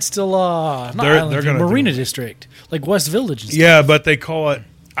Island they're View, gonna Marina do it. District, like West Village? And stuff. Yeah, but they call it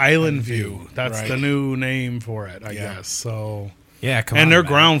Island View. That's Right. the new name for it, I Yeah. guess. So, Yeah, come and on, their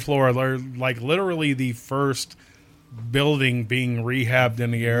man. ground floor, they're like literally the first building being rehabbed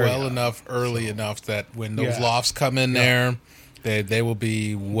in the area. Well enough, early enough that when those Yeah. lofts come in there, they will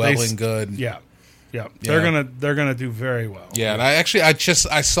be well They- and good. Yeah. Yeah. They're gonna do very well. Yeah, and I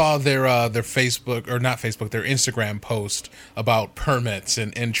saw their Facebook, or not Facebook, their Instagram post about permits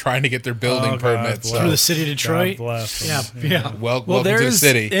and trying to get their building Oh, God permits. bless. Through the So, city of Detroit. God bless them. Yeah. Well, welcome to the there's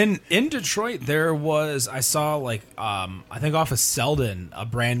city. in Detroit. There was, I saw, like, I think off of Selden, a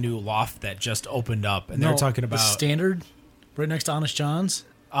brand new loft that just opened up, and they're talking the about. Standard, right next to Honest John's.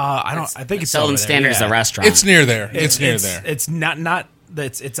 I think it's Selden over there, Standard's yeah. the restaurant. it's near there. It's near there. It's not.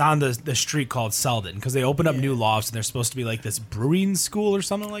 It's on the street called Selden, because they open up new lofts, and there's supposed to be like this brewing school or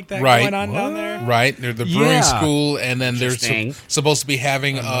something like that Right. going on down there. Right, they're the brewing Yeah. school, and then they're Interesting. supposed to be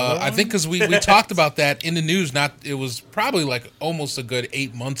having. I think because we talked about that in the news. It was probably like almost a good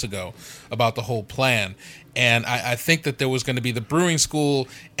 8 months ago about the whole plan. And I think that there was going to be the brewing school,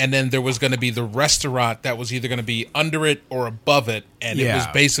 and then there was going to be the restaurant that was either going to be under it or above it, and it was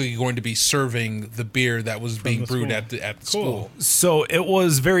Yeah. basically going to be serving the beer that was being the brewed school. at the Cool. school. So it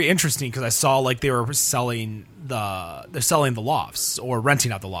was very interesting, because I saw like they were selling the lofts, or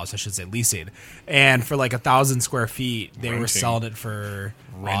renting out the lofts, I should say, leasing, and for like 1,000 square feet, they were Renting. selling it for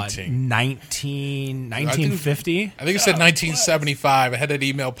Renting. 1950. I think it said 1975. I had that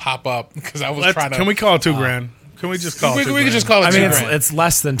email pop up because I was trying to. Can we call it $2,000? Can we just call it $2,000? We can just call it. I mean, $2,000. it's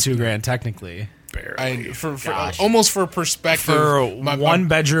less than $2,000 technically For almost for perspective, for my- one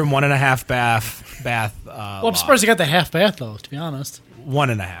bedroom, 1.5 bath. Well, I'm surprised they got the half bath though. To be honest.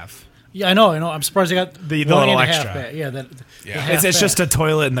 1.5. Yeah, I know. I'm surprised they got The one little and a half extra. bath. Yeah, the Yeah. half It's just bath. a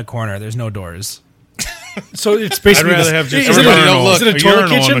toilet in the corner. There's no doors. So it's I'd basically. rather have just is a it urinal. is it a A toilet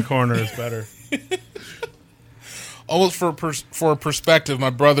urinal in kitchen? the corner is better. almost for perspective, my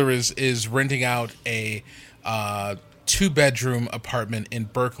brother is renting out a 2-bedroom apartment in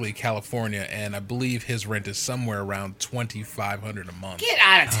Berkeley, California, and I believe his rent is somewhere around $2,500 a month. Get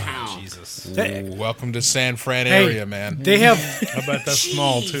out of town. Jesus. Welcome to San Fran Hey, area, man. They have I bet that's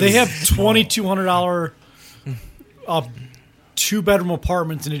small too. they have $2,200 2-bedroom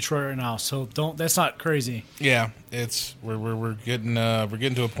apartments in Detroit right now. So that's not crazy. Yeah, it's we're getting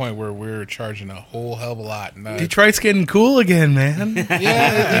to a point where we're charging a whole hell of a lot. And, Detroit's getting cool again, man.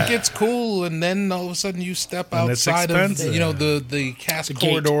 yeah, it gets cool, and then all of a sudden you step And it's outside of expensive. the Cass The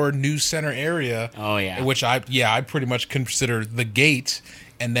gate. Corridor News Center area. Oh, yeah. which I pretty much consider the gate,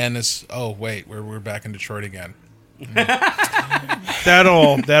 and then it's wait, we're back in Detroit again.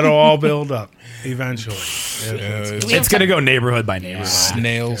 That'll all build up eventually. It's going to go neighborhood by neighborhood.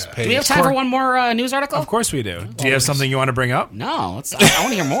 Snails pace. Do we have time for one more news article? Of course we do. Do you have something you want to bring up? No, I want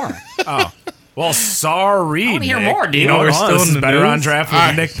to hear more. Well, sorry. I wanna hear Nick. more, dude. You know, We're we're still still in the better news? on draft with All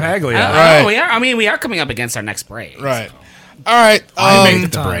right. Nick Paglia. Right. We are. I mean, we are coming up against our next break. Right. All right. I make the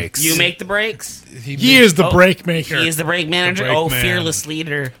time. breaks. You make the breaks. He is the break maker. He is the break manager. break Oh, man. fearless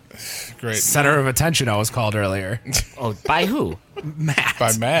leader. great Center of attention, I was called earlier. Oh, by who? Matt.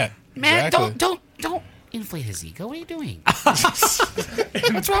 by Matt. Man, Exactly. don't inflate his ego. What are you doing?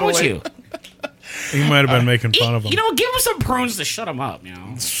 What's wrong with you? You might have been making fun of him. You know, give him some prunes to shut him up. You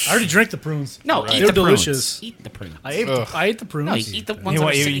know, I already drank the prunes. no, eat They're the prunes. delicious. Eat the prunes. I ate the prunes. No, you eat the ones He, that wa-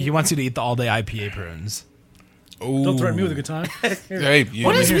 are he, sitting. he wants you to eat the all-day IPA prunes. Don't threaten me with a good time. Hey, you,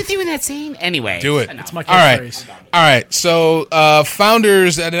 What is with you in that scene? Anyway, Do it. enough. It's my All right. catchphrase. All right. So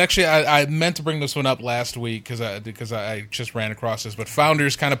Founders, and actually I meant to bring this one up last week because I just ran across this, but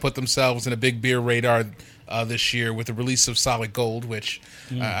Founders kind of put themselves in a big beer radar this year with the release of Solid Gold, which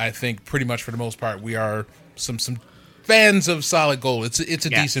I think pretty much for the most part we are some fans of Solid Gold. It's a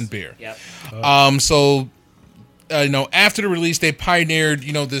Yes. decent beer. Yep. After the release, they pioneered,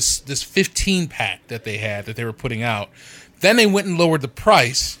 this 15-pack that they were putting out. Then they went and lowered the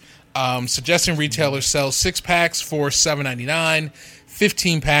price, suggesting retailers sell 6-packs for $7.99,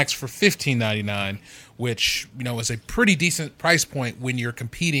 15-packs for $15.99, which is a pretty decent price point when you're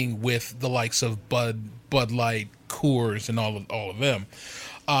competing with the likes of Bud Light, Coors, and all of them.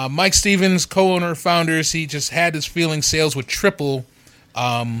 Mike Stevens, co-owner of Founders, he just had his feeling sales would triple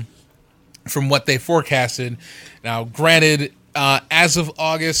from what they forecasted. Now, granted, as of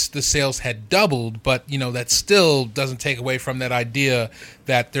August, the sales had doubled, but that still doesn't take away from that idea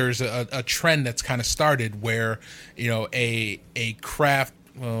that there's a trend that's kind of started where a craft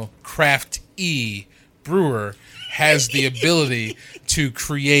brewer has the ability to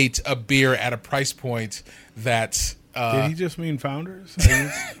create a beer at a price point that. Did he just mean Founders?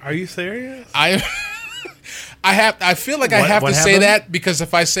 Are you serious? I feel like I have to say that because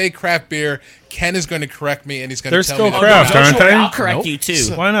if I say craft beer, Ken is going to correct me and he's going to tell me. They're still craft, aren't they? I'll correct you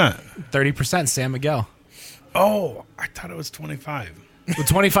too. Why not? 30% San Miguel. Oh, I thought it was 25. Well,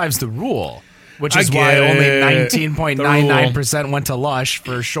 25 is the rule, which I is why get only it. 19.99% went to Lush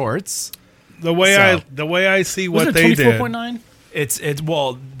for shorts. The way I see Was what it they did. 24.9? It's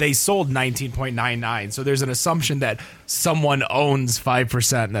well, they sold 19.99, so there's an assumption that someone owns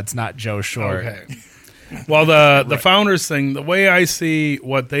 5%. That's not Joe Short. Okay. Well, the Founders thing, the way I see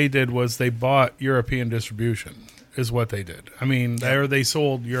what they did was they bought European distribution, is what they did. I mean, they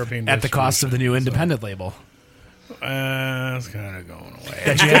sold European At the cost of the new independent label It's kind of going away.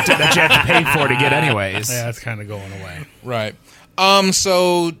 that you have to pay for to get anyways. Yeah, it's kind of going away. Right.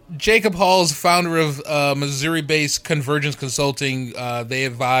 So Jacob Hall is founder of Missouri-based Convergence Consulting. They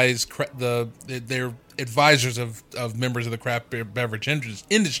advise they're advisors of members of the craft beverage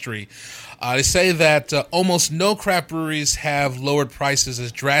industry. They say that almost no craft breweries have lowered prices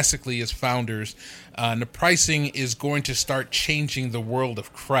as drastically as Founders, and the pricing is going to start changing the world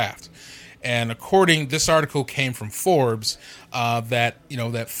of craft. And this article came from Forbes, that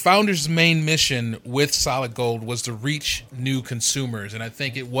Founders' main mission with Solid Gold was to reach new consumers, and I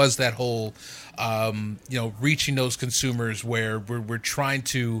think it was that whole, reaching those consumers where we're trying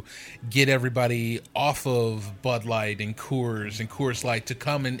to get everybody off of Bud Light and Coors Light to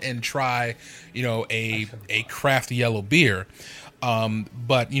come and try, a craft yellow beer,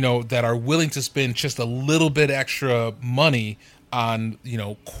 but that are willing to spend just a little bit extra money on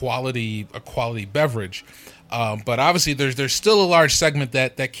a quality beverage, but obviously there's still a large segment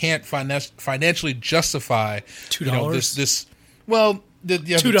that can't financially justify $2. The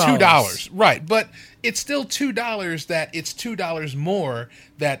 $2, right? But it's still $2. That it's $2 more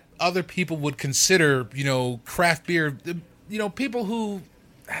that other people would consider craft beer. People who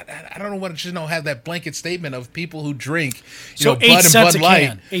I don't know what have that blanket statement of people who drink So 8 Bud and cents Bud a Light.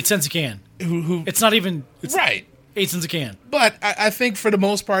 can. 8 cents a can. Who It's not even right. 8 cents a can. But I think for the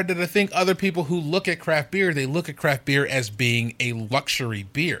most part I think other people who look at craft beer, they look at craft beer as being a luxury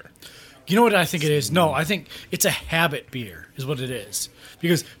beer. You know what I think it is? No, I think it's a habit beer is what it is.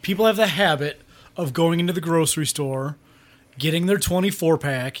 Because people have the habit of going into the grocery store, getting their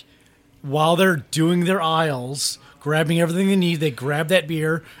 24-pack, while they're doing their aisles, grabbing everything they need, they grab that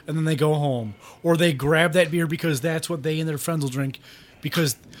beer, and then they go home. Or they grab that beer because that's what they and their friends will drink.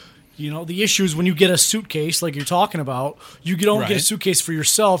 Because, the issue is when you get a suitcase like you're talking about, you don't get a suitcase for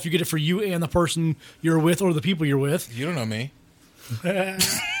yourself. You get it for you and the person you're with or the people you're with. You don't know me.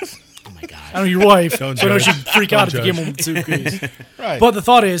 Oh my god! I know your wife, Don't so I know judge. she'd freak out if you Don't gave him a suitcase. Right. But the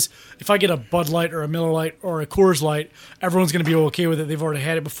thought is, if I get a Bud Light or a Miller Light or a Coors Light, everyone's going to be okay with it. They've already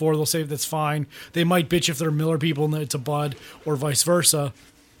had it before. They'll say that's fine. They might bitch if they're Miller people and it's a Bud or vice versa.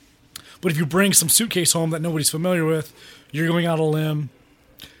 But if you bring some suitcase home that nobody's familiar with, you're going out on a limb.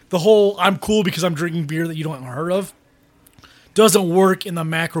 The whole I'm cool because I'm drinking beer that you don't heard of doesn't work in the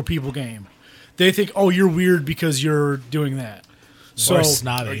macro people game. They think, oh, you're weird because you're doing that. Or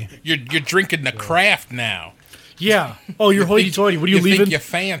snobby. You're drinking the craft now. Yeah. Oh, you're hoity-toity. What are you leaving? Think you're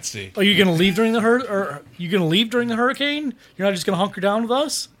fancy. Are you going to leave during the or you going to leave during the hurricane? You're not just going to hunker down with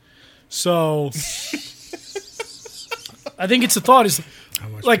us? So I think it's the thought is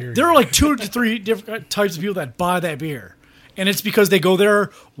like there are like 2 to 3 different types of people that buy that beer. And it's because they go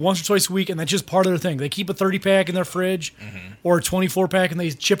there once or twice a week, and that's just part of their thing. They keep a 30-pack in their fridge or a 24-pack, and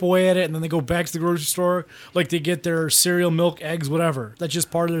they chip away at it, and then they go back to the grocery store. Like they get their cereal, milk, eggs, whatever. That's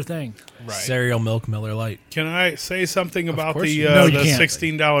just part of their thing. Right. Cereal milk Miller Lite. Can I say something about course the you- No, you the can't.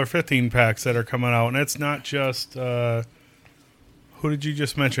 $16 15 packs that are coming out? And it's not just who did you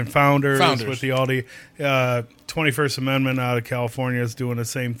just mention? Founders. With the Aldi. 21st Amendment out of California is doing the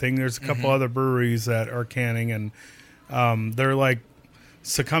same thing. There's a couple other breweries that are canning, and they're like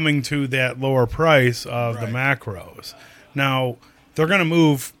succumbing to that lower price of the macros. Now, they're going to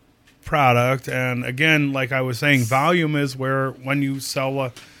move product, and again, like I was saying, volume is where when you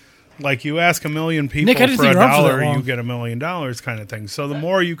sell like you ask a million people Nick, I didn't for think a you were up for that dollar, long. you get $1 million kind of thing. So the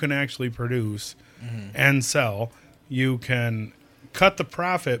more you can actually produce and sell, you can cut the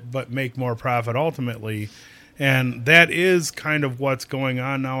profit but make more profit ultimately. And that is kind of what's going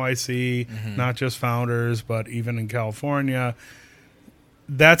on now. I see not just Founders, but even in California.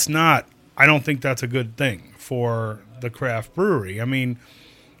 I don't think that's a good thing for the craft brewery. I mean,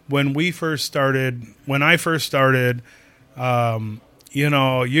 when I first started,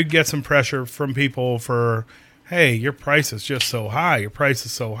 you'd get some pressure from people for hey, your price is just so high. Your price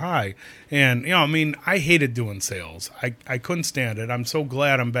is so high. And, I mean, I hated doing sales. I couldn't stand it. I'm so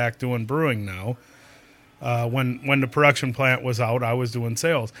glad I'm back doing brewing now. When the production plant was out, I was doing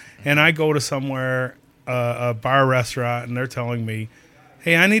sales. And I go to somewhere, a bar restaurant, and they're telling me,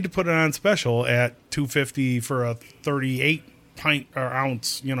 hey, I need to put it on special at $2.50 for a 38 pint or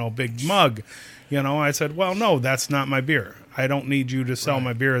ounce, big mug. I said, well, no, that's not my beer. I don't need you to sell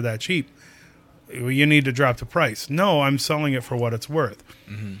my beer that cheap. You need to drop the price. No, I'm selling it for what it's worth.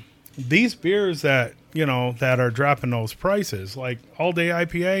 Mm-hmm. These beers that, that are dropping those prices, like All Day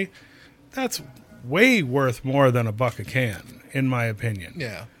IPA, that's way worth more than $1 a can, in my opinion.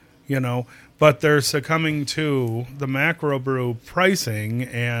 Yeah. But they're succumbing to the macro brew pricing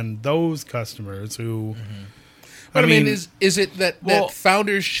and those customers who... Mm-hmm. But I mean, is it that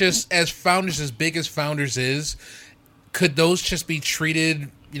Founders just, as big as Founders is, could those just be treated,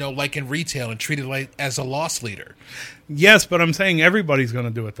 like in retail and treated like as a loss leader? Yes, but I'm saying everybody's going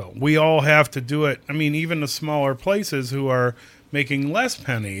to do it, though. We all have to do it. I mean, even the smaller places who are making less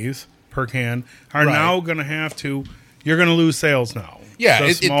pennies per can are now going to have to... You're going to lose sales now. Yeah,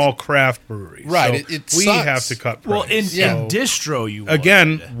 the small craft breweries. Right, so we have to cut price. Well, in distro, you would.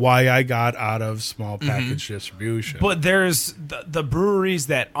 Again, why I got out of small package distribution. But there's the breweries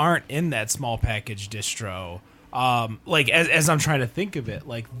that aren't in that small package distro. Like as I'm trying to think of it,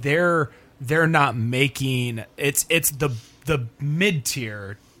 like they're not making it's the mid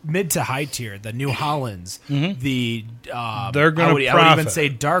tier. Mid to high tier, the New Hollands, the they're going to I would even say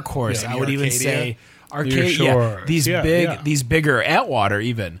Dark Horse. I would Arcadia. even say Arcadia. Sure. These bigger Atwater,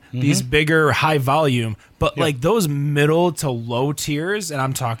 even these bigger high volume, but like those middle to low tiers, and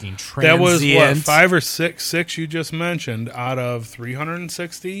I'm talking transient. That was what 5 or 6 you just mentioned out of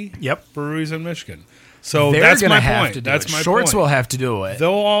 360 breweries in Michigan. So they're that's gonna my have point. to do That's it. my Shorts point. will have to do it. They'll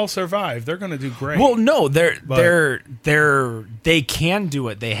all survive. They're going to do great. Well, no, they can do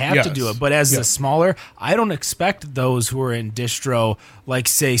it. They have to do it. But as a smaller, I don't expect those who are in distro, like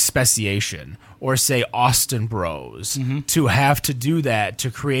say Speciation or say Austin Bros, to have to do that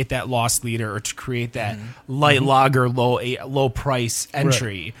to create that loss leader or to create that light lager low price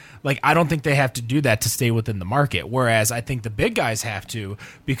entry. Right. Like I don't think they have to do that to stay within the market. Whereas I think the big guys have to,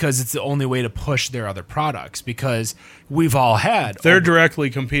 because it's the only way to push their other products. Because we've all had they're directly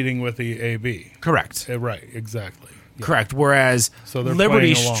competing with the AB. Correct. Right. Exactly. Yeah. Correct. Whereas so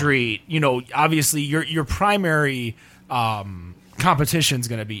Liberty Street, obviously your primary competition is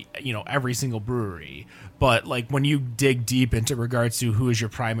going to be, every single brewery. But like when you dig deep into regards to who is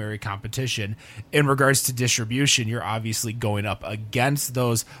your primary competition, in regards to distribution, you're obviously going up against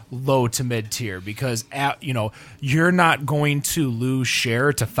those low to mid tier because you're not going to lose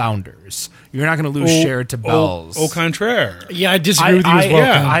share to Founders. You're not going to lose share to Bell's. Au contraire. Yeah, I disagree with you as well.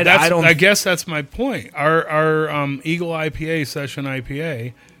 Yeah, I guess that's my point. Our Eagle IPA, Session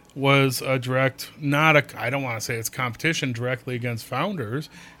IPA, was a direct, I don't want to say it's competition directly against Founders.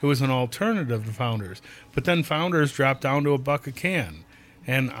 It was an alternative to Founders. But then Founders dropped down to $1 a can,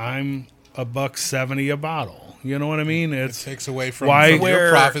 and I'm $1.70 a bottle. You know what I mean? It takes away from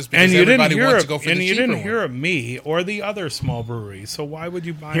your profits because everybody wants to go for the cheaper one. And you didn't hear of me or the other small breweries. So why would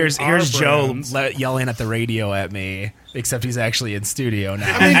you buy Here's Joe yelling at the radio at me, except he's actually in studio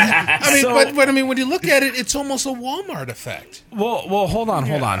now. But when you look at it, it's almost a Walmart effect. Well, hold on.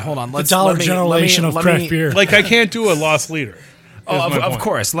 The Dollar Generation of craft beer. Like I can't do a loss leader. Of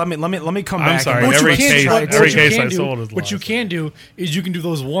course. Let me come back. I'm sorry. Every case I sold is lost. What you can do is you can do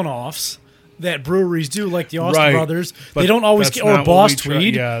those one-offs that breweries do, like the Austin Brothers. They don't always get, or Boss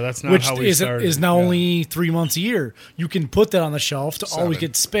Tweed, that's not which how we started. is now only 3 months a year. You can put that on the shelf to always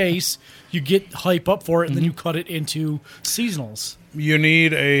get space. You get hype up for it, and then you cut it into seasonals. You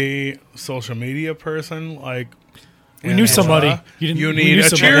need a social media person like. We knew somebody. You need a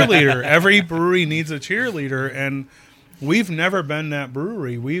cheerleader. Every brewery needs a cheerleader, and we've never been that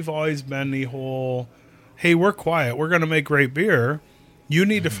brewery. We've always been the whole, hey, we're quiet. We're going to make great beer. You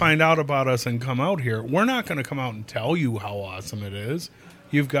need to find out about us and come out here. We're not going to come out and tell you how awesome it is.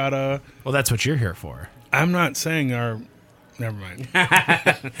 You've got to... Well, that's what you're here for. I'm not saying our... Never mind.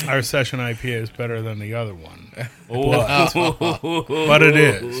 Our Session IPA is better than the other one. But it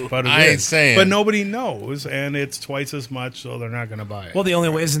is. I ain't saying. But nobody knows, and it's twice as much, so they're not going to buy it. Well, the only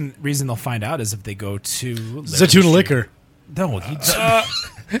reason they'll find out is if they go to... Zatuna Liquor. No,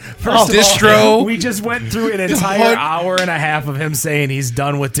 First distro. All, we just went through an entire hour and a half of him saying he's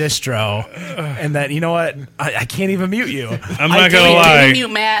done with distro, and that I can't even mute you. I'm not gonna lie. Mute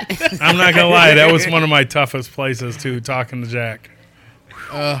Matt. I'm not gonna lie. That was one of my toughest places too. Talking to Jack.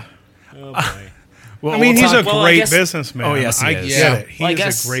 Oh boy. Well, I mean, we'll he's a talk- great guess- businessman. Oh, yes, he I is. get Yeah. it. He Well, I is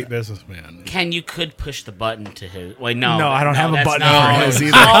guess- a great businessman. Ken, you could push the button to his. Wait, no. No, I don't have a that's button not- for his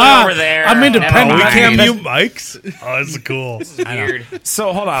it's either. all over there. I'm independent. Never We I can't mind. mute mics. Oh, this is cool. Weird.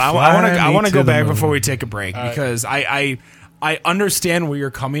 So hold on, I Fly want me to go to the back moon. before we take a break because I understand where you're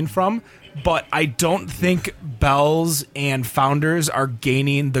coming from, but I don't think Bells and Founders are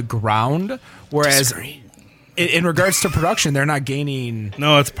gaining the ground. Whereas in regards to production, they're not gaining.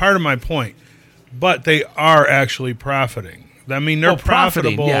 No, it's part of my point. But they are actually profiting. I mean, they're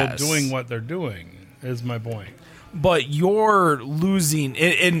Profiting, profitable yes. doing what they're doing, is my point. But you're losing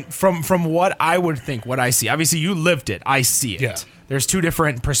in from what I would think, what I see. Obviously, you lived it. I see it. Yeah. There's two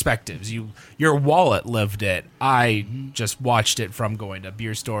different perspectives. Your wallet lived it. I just watched it from going to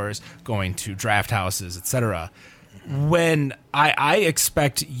beer stores, going to draft houses, etc. When I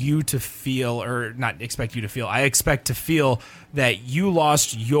expect you to feel, or not expect you to feel, I expect to feel that you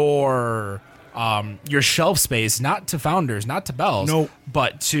lost your shelf space, not to Founders, not to Bells, No.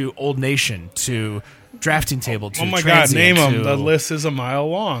 but to Old Nation, to Drafting Table, to Oh my Transient, God, name them. to- The list is a mile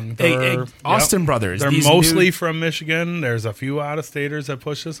long. Austin Brothers. They're these mostly new- from Michigan. There's a few out-of-staters that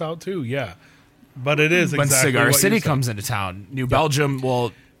push this out too, yeah. But it is when exactly Cigar what City you said. comes into town. New Belgium,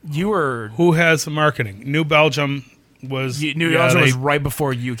 well, you were... Who has the marketing? New Belgium was... New Belgium was right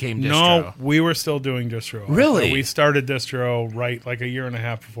before you came distro. No, we were still doing distro. Really? We started distro right like a year and a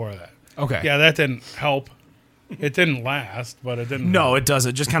half before that. Okay. Yeah, that didn't help. It didn't last, but it didn't. No, it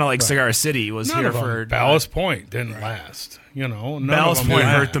doesn't. Just kind of like Cigar City was None here of them. for... Ballast Point didn't last. You know, none Ballast of them Point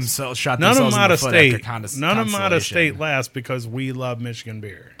last. hurt themselves, shot None of themselves them out in the of foot state. after None of them out of Constellation. state last because we love Michigan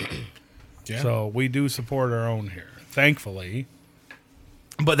beer. Yeah. So we do support our own here, thankfully.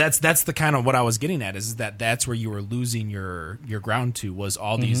 But that's the kind of what I was getting at is that that's where you were losing your ground to was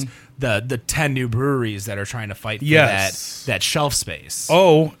all these the 10 new breweries that are trying to fight for Yes. that shelf space.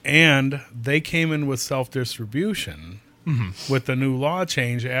 Oh, and they came in with self-distribution with the new law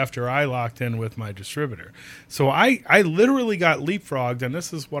change after I locked in with my distributor. So I literally got leapfrogged, and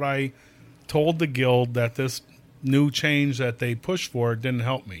this is what I told the guild that this new change that they pushed for didn't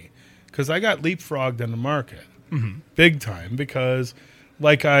help me. Because I got leapfrogged in the market big time because...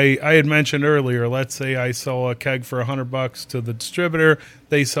 Like I had mentioned earlier, let's say I sell a keg for $100 to the distributor,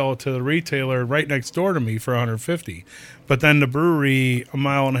 they sell it to the retailer right next door to me for $150. But then the brewery a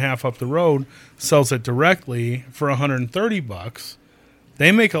mile and a half up the road sells it directly for $130.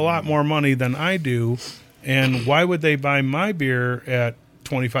 They make a lot more money than I do, and why would they buy my beer at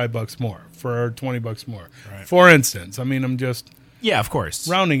 $25 more for $20 more? Right. For instance, I mean, I'm just Yeah, of course.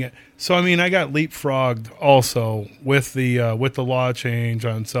 rounding it. So I mean, I got leapfrogged also with the law change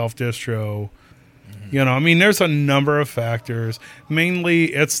on self distro. You know, I mean, there's a number of factors. Mainly,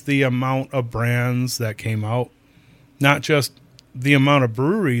 it's the amount of brands that came out, not just the amount of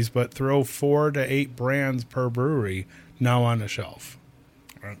breweries, but throw 4 to 8 brands per brewery now on the shelf.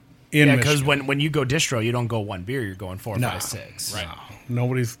 Right. Yeah, because when you go distro, you don't go one beer, you're going 4, 5, 6. Right.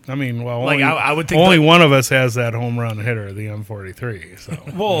 Nobody's. I mean, well, Like, only, I would think only that- one of us has that home run hitter, the M43. So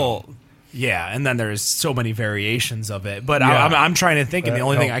Well, yeah, and then there's so many variations of it. But Yeah. I'm trying to think, and the That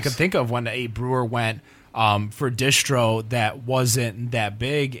only thing I helps. could think of when a brewer went for distro that wasn't that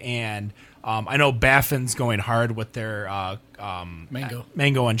big, and I know Baffin's going hard with their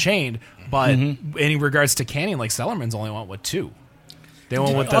Mango Unchained, but in regards to canning, like Sellerman's only went with 2. They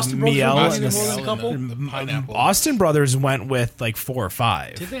went with the Austin Brothers Miel went and with more than a the couple? The pineapple. Austin Brothers went with like 4 or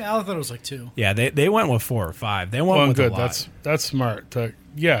 5. Did they? I thought it was like 2. Yeah, they went with 4 or 5. They went well, with good. a lot. That's smart.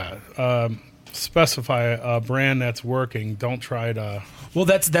 Specify a brand that's working. Don't try to. Well,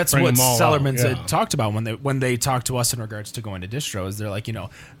 that's Bring what them all Sellerman's out, yeah. talked about when they talked to us in regards to going to distros. They're like,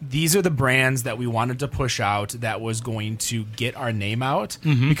 these are the brands that we wanted to push out that was going to get our name out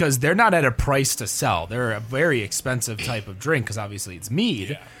because they're not at a price to sell. They're a very expensive type of drink because obviously it's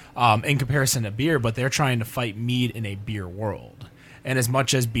mead in comparison to beer, but they're trying to fight mead in a beer world. And as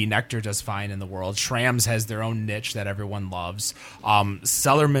much as B Nectar does fine in the world, Schramm's has their own niche that everyone loves.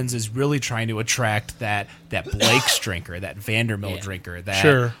 Sellerman's is really trying to attract that Blake's drinker, that Vandermill drinker, that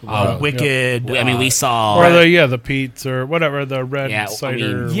Sure. Wicked. I mean, we saw Or the Pete's or whatever, the red Yeah, I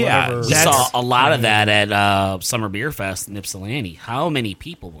cider, mean, yeah, whatever. we That's- saw a lot of that at Summer Beer Fest in Ypsilanti. How many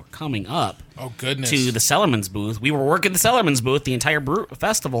people were coming up Oh, goodness. to the Sellerman's booth? We were working the Sellerman's booth the entire fest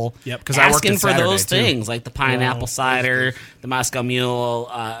festival. Yep, 'cause I worked asking it for Saturday, those too. things like the pineapple cider, the Moscow Mule.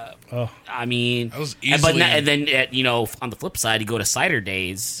 I mean, That was and then on the flip side, you go to cider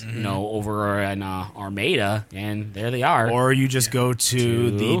days, over in Armada, and there they are. Or you just go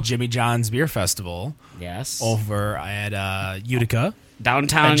to the Two. Jimmy John's Beer Festival yes, over at Utica.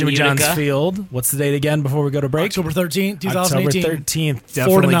 Downtown at Jimmy John's Utica. Field. What's the date again before we go to break? October 13th, October 2018. 13th. 4 to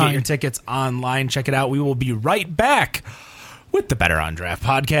Definitely get 9. your tickets online. Check it out. We will be right back with the Better on Draft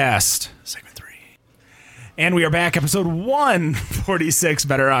podcast, segment 3. And we are back, episode 146,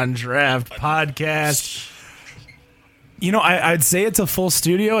 Better on Draft podcast. You know, I'd say it's a full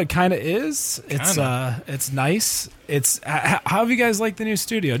studio. It kind of is. It's nice. How have you guys liked the new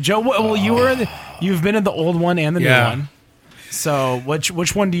studio, Joe? Well, you've been in the old one and the new one. So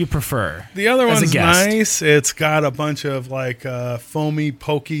which one do you prefer? The other as a one's guest? nice. It's got a bunch of like foamy,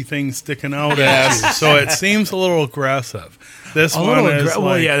 pokey things sticking out at you, so it seems a little aggressive. This one is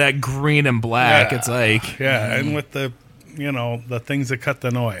that green and black. Yeah. It's like and with the the things that cut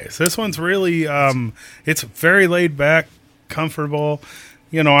the noise. This one's really it's very laid back, comfortable.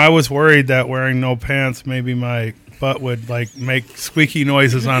 I was worried that wearing no pants maybe my butt would like make squeaky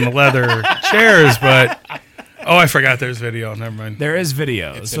noises on the leather chairs, but I forgot there's video. Never mind. there is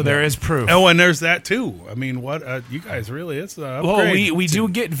video, so there is proof. Oh, and there's that too. I mean, what you guys really? It's an upgrade. Well, we do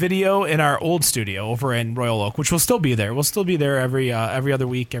get video in our old studio over in Royal Oak, which will still be there. We'll still be there every other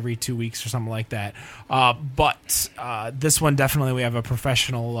week, every 2 weeks or something like that. But this one definitely we have a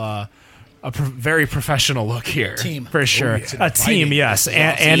professional, very professional look here, Team. for sure. A team, yes.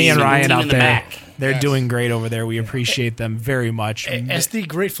 Annie and Ryan Team out in the there, back. they're doing great over there. We appreciate them very much. As the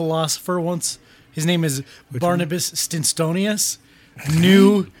great philosopher once, his name is Barnabas Stinstonius.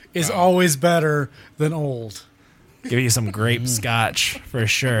 New is always better than old. Give you some grape scotch for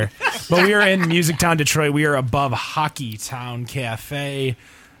sure. But we are in Music Town, Detroit. We are above Hockey Town Cafe.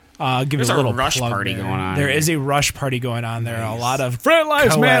 Give There's you a little a rush plug party there. going on. There is a rush party going on there. A lot of Frat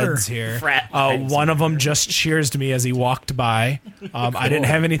lives matter. co-eds here. Frat lives One of them just cheersed me as he walked by. I didn't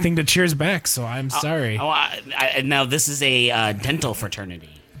have anything to cheers back, so I'm sorry. Now this is a dental fraternity.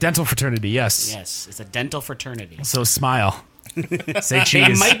 Dental fraternity, yes. Yes, it's a dental fraternity. So smile. Say They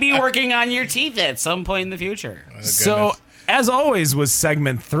cheese. might be working on your teeth at some point in the future. So, as always, was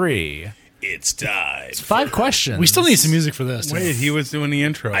segment 3. It's time. 5 questions. We still need some music for this. Wait, he was doing the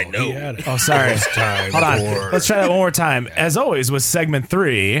intro. I know. He had it. Oh, sorry. Time Hold on. for- Let's try that one more time. As always, was segment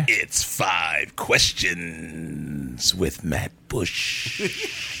 3. It's 5 questions with Matt Bush.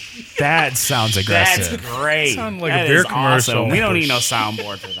 That sounds aggressive. That's great. Sound like a That beer is commercial. awesome. We don't need no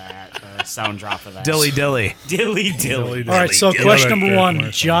soundboard for that. Or a sound drop for that. Dilly dilly. dilly dilly. All right, so Dilly question dilly. number 1,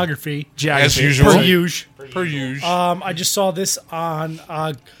 Commercial. geography. As Geography. usual. Per usual. I just saw this on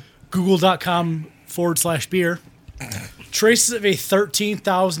google.com/beer. Traces of a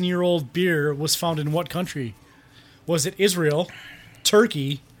 13,000-year-old beer was found in what country? Was it Israel,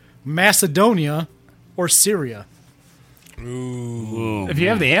 Turkey, Macedonia, or Syria? If you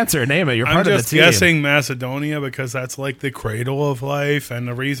have the answer, name it. You're I'm part of the just team. guessing Macedonia because that's like the cradle of life, and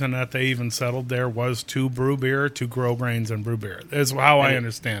the reason that they even settled there was to brew beer, to grow grains and brew beer. That's how I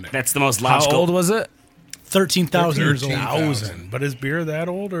understand it. That's the most How logical. old was it? 13,000 years old. 13,000. But is beer that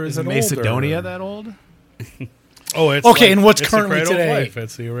old, or is it Macedonia older? that old? Oh, it's Okay, and what's it's currently the cradle today? Of life.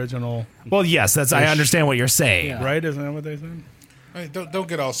 It's the original, Well, yes, I understand what you're saying. Yeah. right? Isn't that what they said? Hey, don't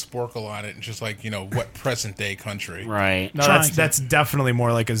get all sporkle on it and just like what present day country. Right. No, that's definitely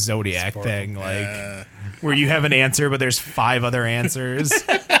more like a Zodiac thing, like where you have an answer, but there's 5 other answers.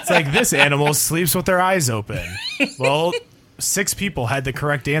 It's like this animal sleeps with their eyes open. Well, 6 people had the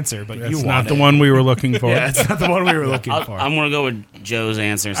correct answer, but That's you not want the it. one we were looking for. Yeah, it's not the one we were looking for. I'm going to go with Joe's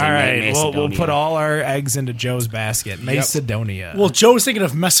answer. And say All right, we'll Macedonia. put all our eggs into Joe's basket. Macedonia. Well, Joe was thinking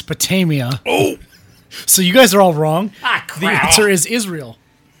of Mesopotamia. Oh! So you guys are all wrong. Ah, The crap. answer is Israel.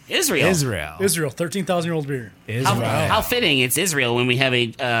 Israel. Israel. Israel, 13,000-year-old beer. Israel. How fitting it's Israel when we have a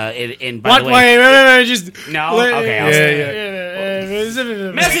by What? the way. Wait, just... No? Okay, I'll say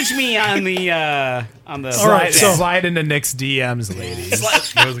yeah. Message me on the All right, Slide, so- slide into Nick's DMs, ladies.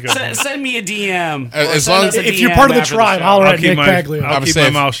 That was a good one. Send me a DM. As Or long send as- us a If you're DM part of the after tribe, show. holler I'll at keep Nick my, Bagley. I'll would keep say my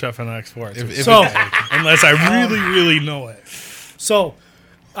if- mouth shut for the next 4. So, Unless I really, really know it. so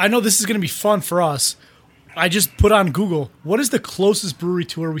I know this is going to be fun for us. I just put on Google, what is the closest brewery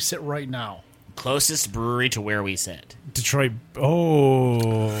to where we sit right now? Closest brewery to where we sit. Detroit.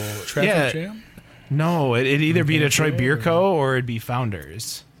 Oh. Traffic yeah. jam? No, it'd either be Detroit Beer Co. or it'd be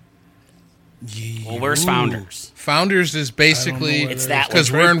Founders. Well, where's Founders? Founders is basically It's that one.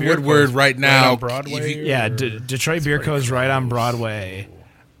 because we're in Detroit Beer Woodward Co's right now. on Broadway. If you- Yeah, Detroit Beer Co. is right on Broadway.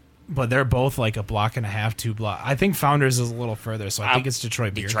 But they're both like a block and a half, 2 blocks. I think Founders is a little further, so I think it's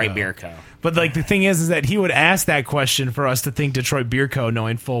Detroit Beer Co. Detroit Beer Co. But like the thing is that he would ask that question for us to think Detroit Beer Co.,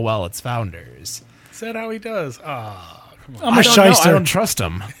 knowing full well it's Founders. Is that how he does? Ah, come on. I'm a I don't know. I shyster. don't trust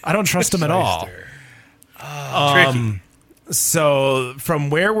him. I don't trust him at all. Tricky. So from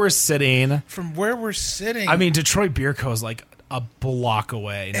where we're sitting, from where we're sitting, I mean, Detroit Beer Co. is like a block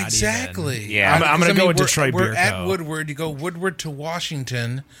away. Not Exactly. Even. Yeah. I'm going to go with we're, Detroit We're Beer at Co. Woodward. You go Woodward to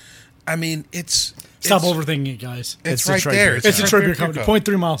Washington. I mean, Stop overthinking it, guys. It's It's right Detroit there. Beer It's Detroit Beer Company, Co.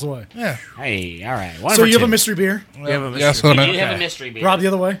 0.3 miles away. Yeah. Hey, all right. So you have a mystery beer? Yes, You hold on. do have a mystery beer. Rob, the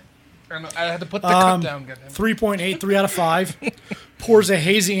other way. I had to put the cup down. 3.8, 3 out of 5. Pours a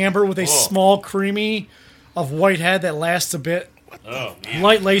hazy amber with a small creamy of white head that lasts a bit. Oh, man.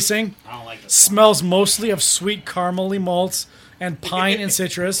 Light lacing. I don't like this. Smells mostly of sweet caramely malts and pine and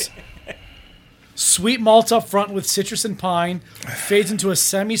citrus. Sweet malts up front with citrus and pine. Fades into a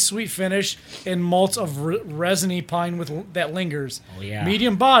semi-sweet finish and malts of resiny pine that lingers. Oh, yeah.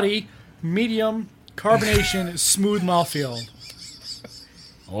 Medium body, medium carbonation, smooth mouthfeel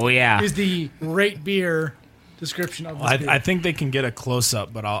Oh, yeah. is the rate beer description of this beer. I think they can get a close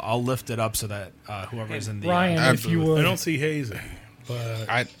up, but I'll lift it up so that whoever's in the Ryan, if you I would. don't see hazing, but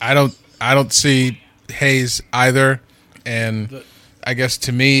I don't see haze either, and I guess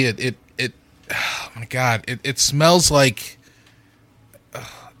to me it oh my god, it smells like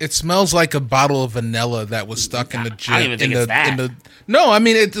a bottle of vanilla that was stuck in the gin. I don't even think it's that. No, I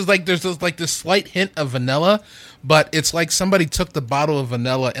mean it's like there's this slight hint of vanilla, but it's like somebody took the bottle of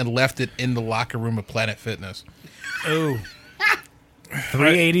vanilla and left it in the locker room of Planet Fitness. Oh.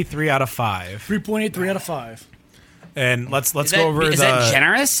 383 out of 5. 3.8, 3 out of 5. And let's Is go over is the. that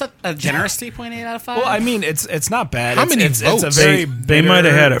generous? A generous 3.8 out of 5? Well, I mean, it's not bad. How It's- many it's a votes? very they bitter- might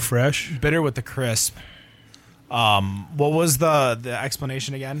have had it fresh. bitter with the crisp. What was the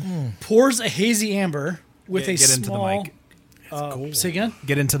explanation again? Pours a hazy amber with a Get into the small. mic. Say again?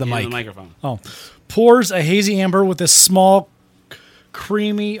 Get into the Into mic. the microphone. Oh. Pours a hazy amber with a small,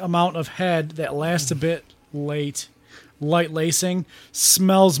 creamy amount of head that lasts a bit late. Light lacing.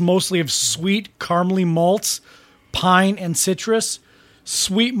 Smells mostly of sweet, caramely malts, pine and citrus.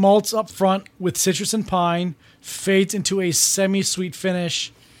 Sweet malts up front with citrus and pine. Fades into a semi-sweet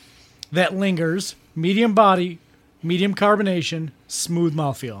finish that lingers. Medium body, medium carbonation, smooth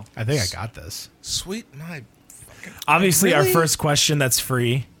mouthfeel. I think I got this. Sweet my Obviously, our Really? first question that's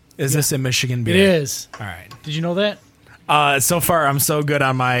free. Is this a Michigan beer? It is. All right. Did you know that? So far, I'm so good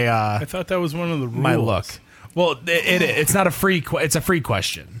on my I thought that was one of the rules. my look. Well, it's not a free. It's a free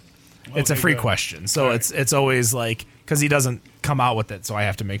question. It's a Okay, free good. question, so it's always like because he doesn't come out with it, so I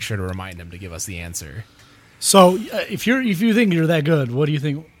have to make sure to remind him to give us the answer. So if you think you're that good, what do you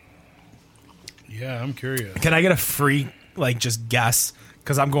think? Yeah, I'm curious. Can I get a free just guess?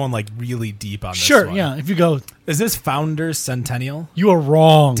 Because I'm going really deep on this. Sure, one. yeah. If you go, Is this Founders Centennial? you are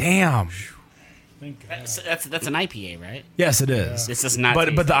wrong. Damn. That's an IPA, right? Yes, it is. This is not.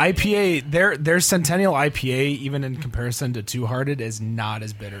 But the IPA, their Centennial IPA, even in comparison to Two Hearted, is not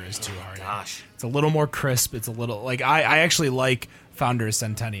as bitter as Two Hearted. Gosh. It's a little more crisp. It's a little I actually like Founders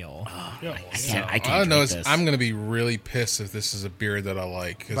Centennial. I can't I don't know. drink this. I'm gonna be really pissed if this is a beer that I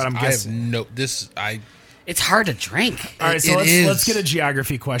like because But I'm I have guessing- It's hard to drink. All right, so It let's is. get a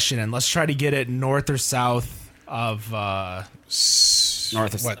geography question and let's try to get it north or south of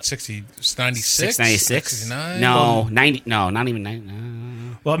North of what 96, 696. 69? No, 90. No, not even 90.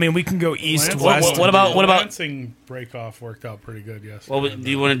 No. well, I mean, we can go east, Lansing- west. What about- Lansing break off worked out pretty good yesterday. Well, do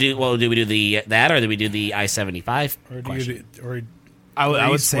you want to do? Well, do we do that, or do we do the I-75? or do question? you, or I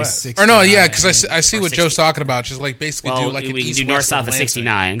would east, say west? 60. Or no, yeah, because I see Or what 60. Joe's talking about. Just like basically Well, do like an we can east do north west south of Lansing.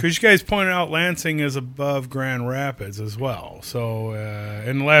 69. because you guys pointed out Lansing is above Grand Rapids as well. So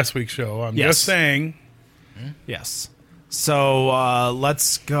in last week's show, I'm Yes. just saying. Yes. So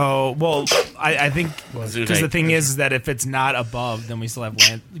let's go. Well, I think because the thing is that if it's not above, then we still have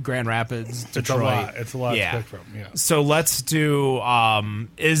Grand Rapids, It's a Detroit. lot. It's a lot Yeah. to pick from. Yeah. So let's do.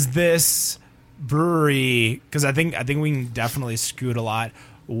 Is this brewery? Because I think we can definitely scoot a lot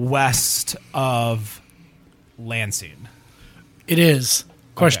west of Lansing. It is.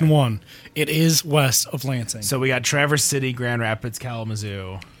 Question Okay. 1. It is west of Lansing. So we got Traverse City, Grand Rapids,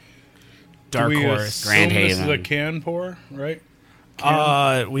 Kalamazoo, Dark Do we Horse. assume Grand This is Haven. a can pour, right?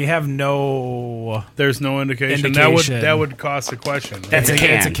 We have no. There's no indication. Indication. That would cost a question. Right? That's a It's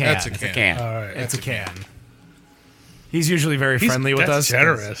can. a can. That's a That's a can. can. All right. It's a can. He's usually very He's- friendly with that's us.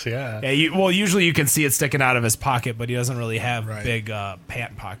 generous, yeah. Yeah. Well, usually you can see it sticking out of his pocket, but he doesn't really have Right. big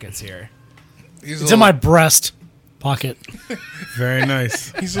pant pockets here. it's in my breast pocket. Very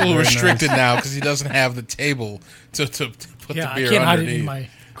nice. He's a little Very restricted now because he doesn't have the table to put Yeah, the I beer can't hide it underneath. in my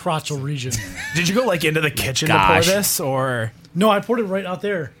crotchal region. Did you go into the kitchen Gosh. to pour this, or No, I poured it right out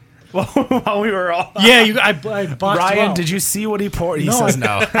there. while we were all? Yeah, I boxed him Ryan, out. did you see what he poured? He No, says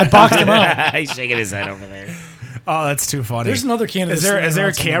no. I boxed him out. He's shaking his head over there. Oh, that's too funny. There's another can of Is this there laying is there a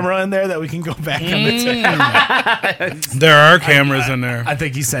around somewhere. camera in there that we can go back on the There are cameras in there. I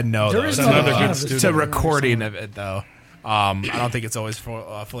think he said no. There though, is to- another Another can good of this student. to laying around recording somewhere. of it though. I don't think it's always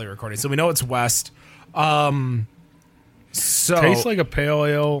fully recording. So we know it's West. So Tastes like a pale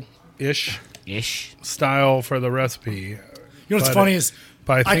ale-ish style for the recipe. You know what's But funny is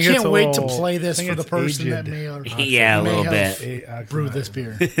but I think it's can't a wait to little- play I this think for the it's person aged. that may or Yeah, a may little have bit. brewed this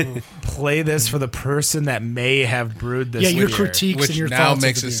beer. play this for the person that may have brewed this. Yeah, your beer. critiques Which and your now thoughts of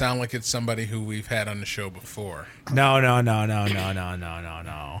makes the it beer. sound like it's somebody who we've had on the show before. No. No. No.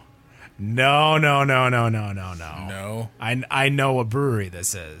 I know what brewery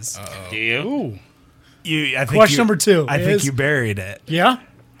this is. Do you? Ooh. I think Question number 2 I think is- you buried it. Yeah.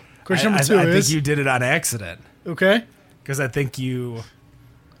 Question number 2 I is think you did it on accident okay. because I think you.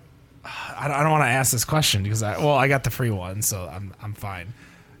 I don't want to ask this question because I got the free one, so I'm fine.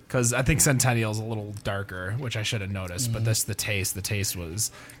 Because I think Centennial's a little darker, which I should have noticed. But the taste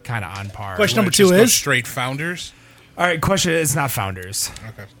was kind of on par. Question number Just 2 go is straight Founders. All right, question. It's not Founders.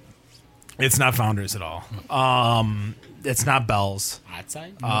 Okay. It's not Founders at all. It's not Bell's.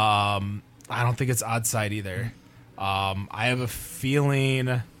 Outside? I don't think it's Oddside either. I have a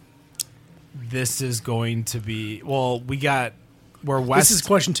feeling this is going to be. Well, we're west. this is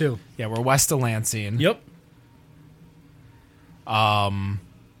question 2. Yeah, we're west of Lansing. Yep.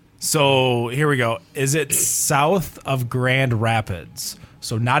 So here we go. Is it south of Grand Rapids?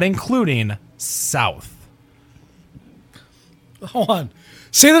 So not including south. Hold on.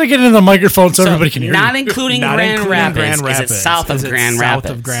 Say that again into the microphone so everybody can hear Not you. including Not Grand including Rapids. Grand Is Rapids. it south of Is it Grand south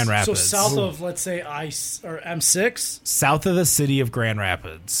Rapids? of Grand So Rapids. south of, let's say, or M6? South of the city of Grand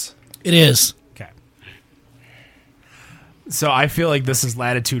Rapids. It is. Okay. So I feel like this is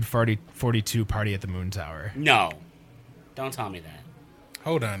latitude 42 Party at the Moon Tower. No. Don't tell me that.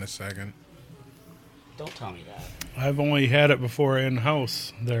 Hold on a second. Don't tell me that. I've only had it before in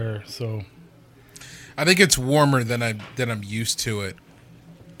house there, so I think it's warmer than I'm used to it.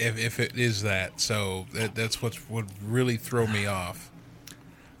 If it is that, so that's what would really throw me off.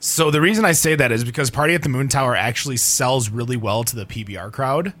 So the reason I say that is because Party at the Moon Tower actually sells really well to the PBR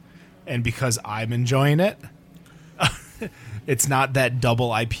crowd, and because I'm enjoying it, it's not that double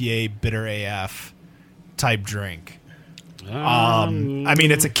IPA bitter AF type drink. I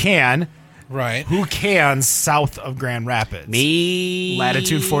mean, it's a can. Right. Who cans south of Grand Rapids? Me.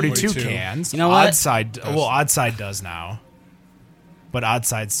 Latitude 42 42. cans. You know what? Oddside does now. But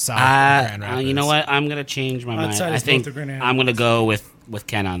Oddside's south of Grand Rapids. You know what? I'm going to change my mind. Outside I is think north of Grand Rapids. I'm going to go with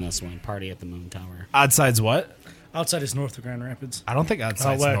Ken on this one. Party at the Moon Tower. Oddside's what? Outside is north of Grand Rapids. I don't think I'll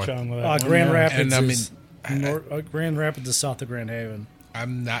Oddside's latch north. on to that. one, Grand yeah. Rapids And, I mean, is Grand Rapids is south of Grand Haven.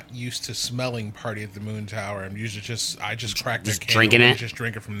 I'm not used to smelling Party at the Moon Tower. I'm usually just crack the Just can drinking open it? and just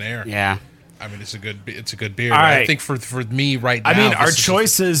drink it from there. Yeah. I mean, it's a good beer. All But I right. think for me right now, I mean, our this is-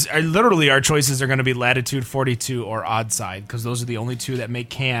 choices are literally our choices are going to be Latitude 42 or Oddside because those are the only two that make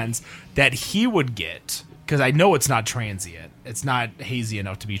cans that he would get. Because I know it's not transient. It's not hazy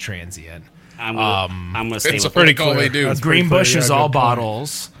enough to be transient. I'm gonna stay It's with pretty Pretty all clear. they do. That's pretty Greenbush clear. is Yeah, all good point.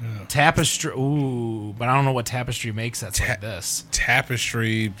 bottles. Tapestry, ooh, but I don't know what Tapestry makes that's like this.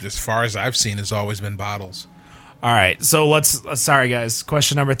 Tapestry, as far as I've seen, has always been bottles. All right, so let's. Sorry, guys.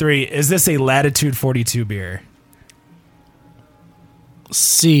 Question number 3: is this a Latitude 42 beer?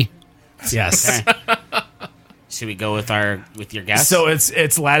 C. Yes. Should we go with your guess? So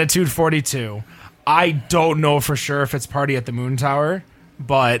it's Latitude 42. I don't know for sure if it's Party at the Moon Tower,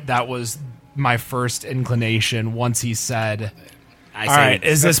 but that was my first inclination once he said, I "All right,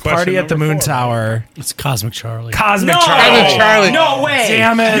 is this question Party at the number Moon 4, Tower?" It's Cosmic Charlie. Cosmic No! Charlie. Cosmic Charlie. No way!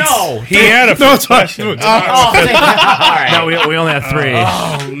 Damn it. No! He had a first question. Oh, thank God. All right. No, we only have 3.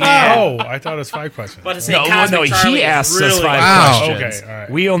 Oh, man. Oh, I thought it was 5 questions. But to say No, Cosmic Charlie he is asked us really 5 Wow. questions. Okay, all right.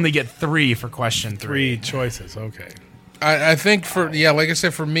 We only get 3 for question 3. 3 choices. Okay. I think like I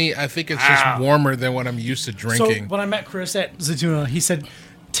said, for me, I think it's just warmer than what I'm used to So drinking. when I met Chris at Zaytuna, he said,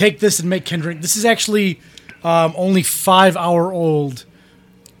 "Take this and make Ken drink." This is actually only 5-hour-old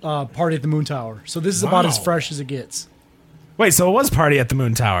Party at the Moon Tower. So this is about as fresh as it gets. Wait, so it was Party at the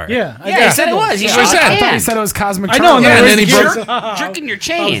Moon Tower? Yeah, Yeah, he said it was. He I shook his thought he hand. said it was Cosmic I Charlie. know. Yeah, and then he Jerking your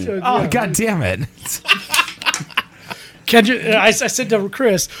chain. Oh, God damn it. Ken, I said to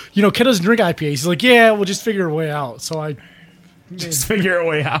Chris, Ken doesn't drink IPAs. He's like, yeah, we'll just figure a way out. So I, Just figure a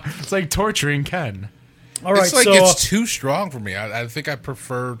way out. It's like torturing Ken. all right. It's like so it's too strong for me. I think I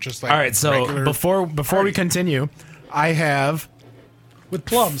prefer just like All right, so regular- before we continue, I have with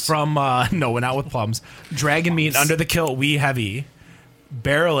plums. from no, not with plums. Dragon Meat Under the Kilt Wee Heavy,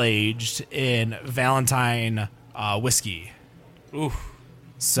 barrel aged in Valentine whiskey. Ooh.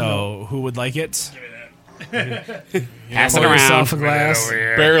 So who would like it? Pass it Pour yourself around. a glass.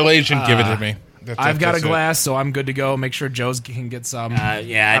 barrel aged and give it to me. I've got a that's it. glass, so I'm good to go. Make sure Joe's can get some.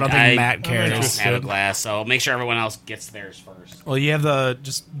 Yeah, I don't think Matt I cares. don't have a glass, so make sure everyone else gets theirs first. Well, you have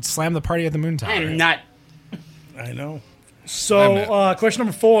just slam the party at the Moon Tower. I'm not. I know. So, question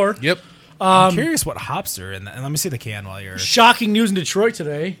number 4. Yep. I'm curious what hops are in that. And let me see the can while you're. Shocking news in Detroit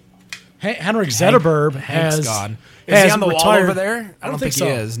today. Henrik Zetterberg Hank's has gone. Is he has on the wall retired. over there? I don't think so.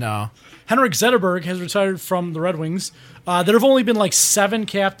 he is. No. Henrik Zetterberg has retired from the Red Wings. There have only been like 7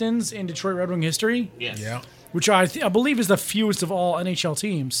 captains in Detroit Red Wing history. Yes. Yeah. Which I believe is the fewest of all NHL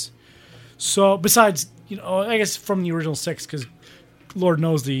teams. So besides, I guess from the original 6, because Lord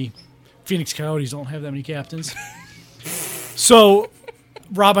knows the Phoenix Coyotes don't have that many captains. So,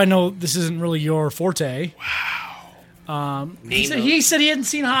 Rob, I know this isn't really your forte. Wow. He said he hadn't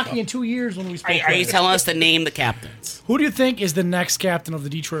seen hockey in 2 years when we spoke. Are you telling us to name the captains? Who do you think is the next captain of the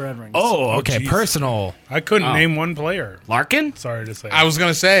Detroit Red Wings? Oh, okay. geez. Personal. I couldn't name one player. Larkin? Sorry to say. I was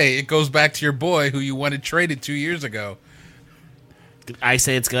gonna say it goes back to your boy who you wanted traded 2 years ago. I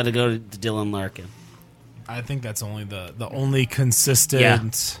say it's got to go to Dylan Larkin. I think that's only the only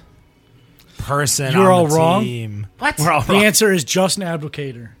consistent person You're on all the wrong? team. What? We're all The wrong. answer is Justin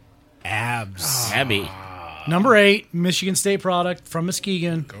Abdelkader. Abs. Abby. Number 8, Michigan State product from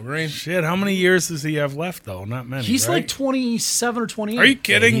Muskegon. Go Green. Shit, how many years does he have left, though? Not many, He's right? like 27 or 28. Are you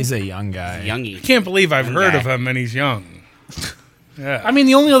kidding? He's a young guy. Youngie. I can't believe I've Young heard guy. of him and he's young. Yeah. I mean,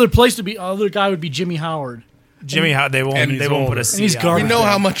 the only other guy would be Jimmy Howard. Jimmy, how they won't And he's put older. a C And he's on garbage. We it. know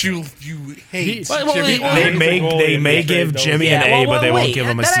how much you hate Well, Jimmy. well, They He's may a goalie they and may they give trade those. Jimmy an A, but they won't give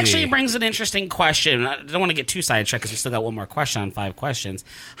him a that C. actually brings an interesting question. I don't want to get too sidetracked because we still got one more question on 5 questions.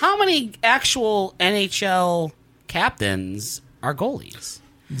 How many actual NHL captains are goalies?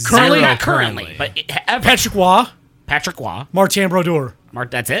 Currently? Not currently, but ever. Patrick Waugh, Patrick Waugh. Martin Brodeur.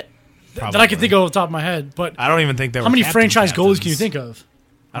 Mark, that's it? That I can think of off the top of my head. But I don't even think they were. how many captain franchise goalies can you captains. think of?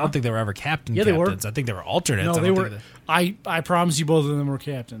 I don't think they were ever captain. Yeah, they were. captains. I think they were alternates. No, I they don't were. think I promise you, both of them were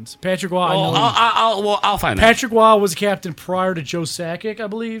captains. Patrick Waugh. Well, I know. I'll find out. Patrick Waugh was a captain prior to Joe Sakic, I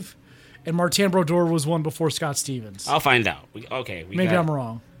believe, and Martin Brodeur was one before Scott Stevens. I'll find out. Maybe I'm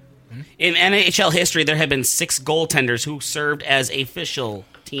wrong. In NHL history, there have been 6 goaltenders who served as official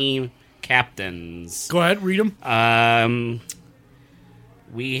team captains. Go ahead, read them.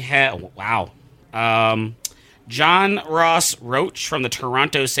 We have John Ross Roach from the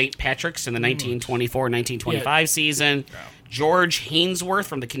Toronto St. Patricks in the 1924-1925 season. George Hainsworth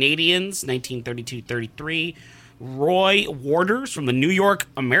from the Canadiens, 1932-33. Roy Warders from the New York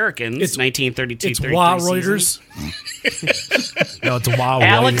Americans, 1932-33 It's Waugh season. Reuters. No, it's Wow.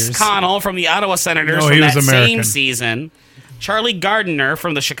 Alex Warriors. Connell from the Ottawa Senators No, from he that was same American. season. Charlie Gardiner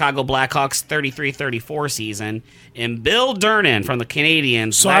from the Chicago Blackhawks 33-34 season. And Bill Durnan from the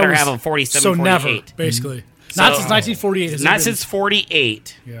Canadiens, latter half of 47-48. So never, basically. Not since 1948. has it Not been. since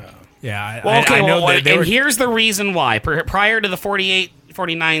 48. Yeah. Yeah, Well, okay, I know well, they and were. here's the reason why. Prior to the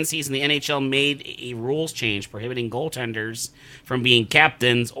 48-49 season, the NHL made a rules change prohibiting goaltenders from being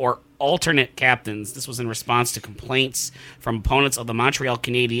captains or alternate captains. This was in response to complaints from opponents of the Montreal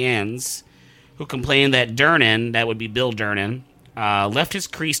Canadiens, who complained that Durnan, that would be Bill Durnan, left his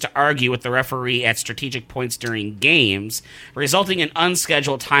crease to argue with the referee at strategic points during games, resulting in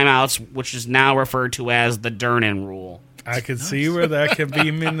unscheduled timeouts, which is now referred to as the Durnan rule. I could see where that could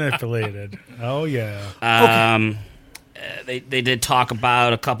be manipulated. Oh, yeah. They did talk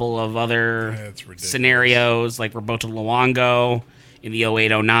about a couple of other That's ridiculous. scenarios, like Roberto Luongo in the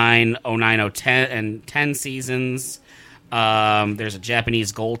 08-09, 09-010, and 10 seasons. There's a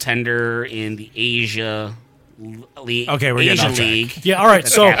Japanese goaltender in the Asia League. Okay, we're getting Asia off track. League. Yeah, all right.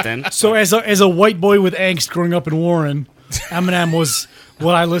 That's So, captain. so as a white boy with angst growing up in Warren, Eminem was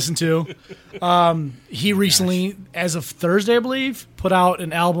what I listened to. He recently, as of Thursday, I believe, put out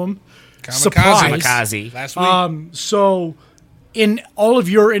an album. Surprise. Kamikaze. Last week. So, in all of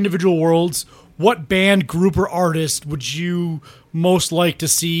your individual worlds, what band, group, or artist would you most like to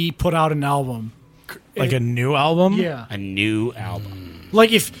see put out an album? Like a new album? Yeah. A new album.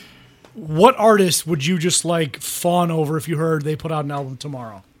 Like what artist would you just like fawn over if you heard they put out an album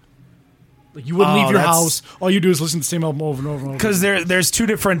tomorrow? Like you wouldn't Oh, leave your that's- house. All you do is listen to the same album over and over and over. Because there's two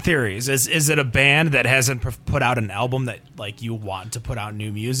different theories. Is it a band that hasn't put out an album that like you want to put out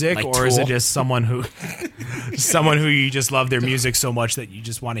new music, Like or is it Tool? just someone who you just love their music so much that you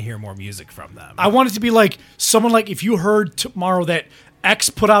just want to hear more music from them? I want it to be like someone like if you heard tomorrow that X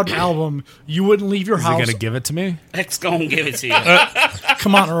put out an album, you wouldn't leave your Is he house. gonna give it to me? X gonna give it to you.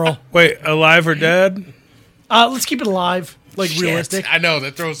 Come on, Earl. Wait, alive or dead? Let's keep it alive, like Shit. realistic. I know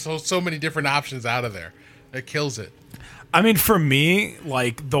that throws so many different options out of there. It kills it. I mean, for me,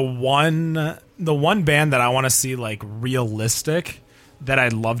 like the one band that I want to see like realistic that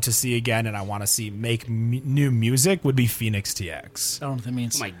I'd love to see again, and I want to see make new music would be Phoenix TX. I don't know what that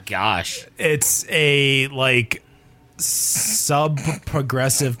means. Oh my gosh. It's a like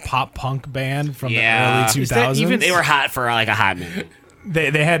sub-progressive pop punk band from the early Is that 2000s. even- They were hot for like a hot minute.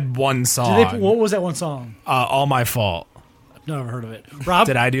 They had one song. What was that one song? All My Fault. I've never heard of it. Rob,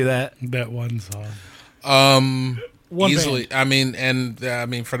 Did I do that? That one song. one Easily. band. I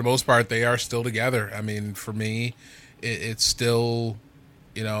mean, for the most part, they are still together. I mean, for me, it's still,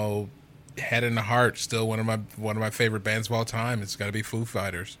 head and heart. Still one of my favorite bands of all time. It's got to be Foo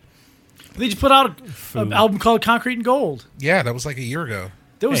Fighters. They just put out an album called Concrete and Gold. Yeah, that was like a year ago.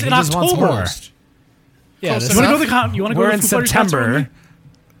 That was Hey, in he just wants October. more. Yeah, Close this- You want to go to the You want to go we're to in the Foo Fighters concert with September. me?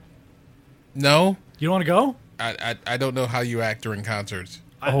 No, You don't want to go? I don't know how you act during concerts.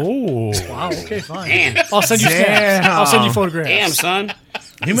 Oh, Wow. Okay, fine. Damn. I'll send you snaps. I'll send you photographs. Damn, son.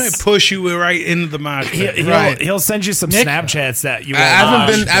 He might push you right into the mosh pit. he'll send you some Nick? Snapchats that you. I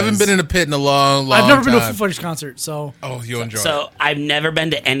haven't been in a pit in a long I've never time. been to a Foo Fighters concert, so Oh, you'll enjoy it. So I've never been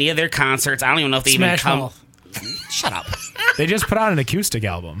to any of their concerts. I don't even know if they Smash even come. Mouth. Shut up. They just put out an acoustic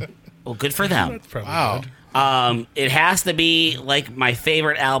album. Well, good for them. Probably Wow. good. It has to be like my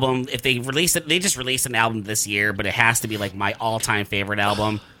favorite album. If they release it, they just released an album this year, but it has to be like my all-time favorite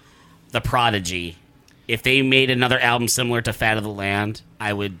album, The Prodigy. If they made another album similar to Fat of the Land,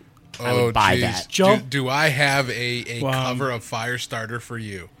 I would buy geez. that. Joe? Do I have a Well, cover of Firestarter for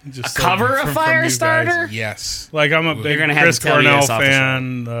you? Just Cover of from you guys. Firestarter? Yes. Like, I'm a big gonna have Chris to tell me Cornell this off the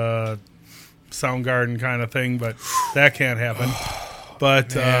fan, Soundgarden kind of thing, but that can't happen.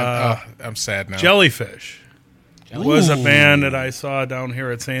 But I'm sad now. Jellyfish was a band that I saw down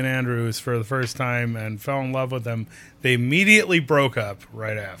here at St. Andrews for the first time and fell in love with them. They immediately broke up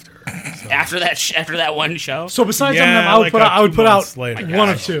right after. So, After that one show, So besides Yeah, them, I would like put a out, I would few put out months later. one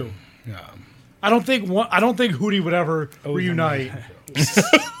of two. yeah. I don't think Hootie would ever reunite,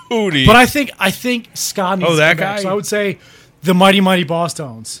 Hootie. but I think Scott needs Oh, to that come back. guy? So I would say the Mighty Mighty Boss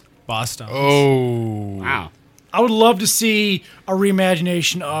Tones. Boston. Oh. wow. I would love to see a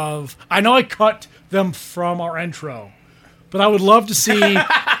reimagination of. I know I cut them from our intro, but I would love to see a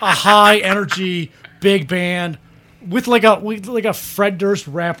high energy big band with like a Fred Durst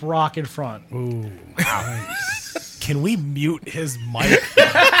rap rock in front. Can we mute his mic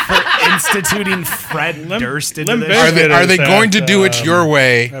for instituting Fred Durst into Limp this? Bizkit. Are they At, going to do it your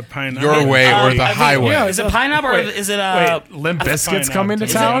way, at Pine your Island. way, or the I think- highway? yeah, Is it Pineapple or is it Wait, Limp Bizkit's coming to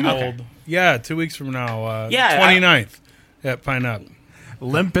town? Old. Yeah, 2 weeks from now. Yeah, 29th at Pine Up.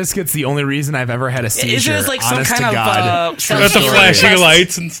 Limp Bizkit's the only reason I've ever had a seizure. Isn't it like some honest kind to of God. Got the self-healing flashing fest-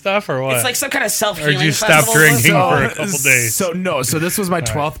 lights and stuff, or what? It's like some kind of or self-healing did you stop festival. drinking So- for a couple days? So this was my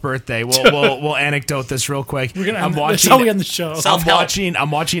 12th birthday. We'll anecdote this real quick. That's how we end the show. I'm Self-help.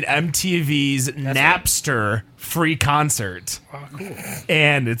 watching MTV's Napster free concert.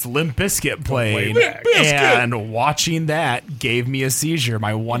 And it's Limp Bizkit playing. And watching that gave me a seizure,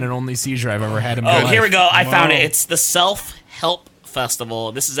 my one and only seizure I've ever had in my Oh, life. here we go. I found it. It's the Self-Help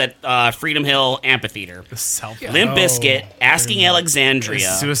Festival. This is at Freedom Hill Amphitheater. Limp Bizkit, Asking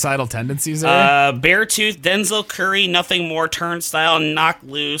Alexandria, Suicidal tendencies there? Beartooth, Denzel Curry, Nothing More, Turnstile, Knock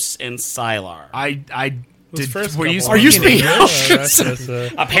Loose, and Sylar. I did. first Were you couple Are you speaking speaking?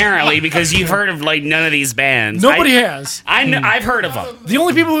 English? Apparently, because you've heard of like none of these bands. Nobody has. I've heard of them. The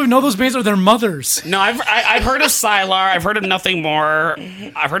only people who know those bands are their mothers. No, I've heard of Sylar. I've heard of Nothing More.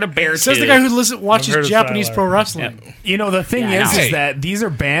 I've heard of Beartooth. Says the guy who I've heard watches of Japanese Sylar. pro wrestling. You know, the thing Yeah, I is know. that these are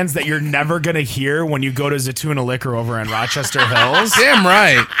bands that you're never going to hear when you go to Zatuna Liquor over in Rochester Hills. Damn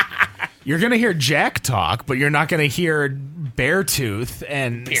right. You're going to hear Jack talk, but you're not going to hear Beartooth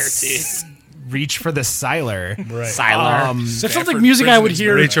and Beartooth. Reach for the Siler. Right. Sylar. That sounds like music I would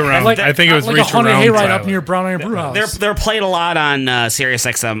hear. Reach Around. Like, I think it was like Reach a Haunted Around Hayride up Tyler. near Brown Iron Brew House. They're played a lot on Sirius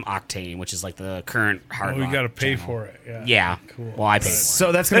XM Octane, which is like the current hard Oh, we rock got to pay channel. for it. Yeah. Yeah. Cool. Well, I paid for it.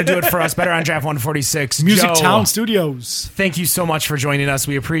 So that's going to do it for us. Better on Draft 146. Music Joe, Town Studios. thank you so much for joining us.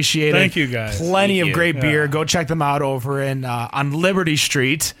 We appreciate it. Thank you, guys. Plenty Thank of you. great beer. Yeah. Go check them out over in on Liberty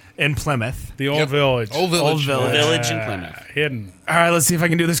Street in Plymouth. The old Yep. village. Old Village. Old Village. Village in Plymouth. Hidden. All right, let's see if I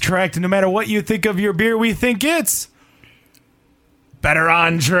can do this correct. No matter what you think of your beer, we think it's better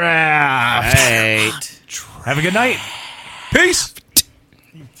on draft. Right. Have a good night. Peace.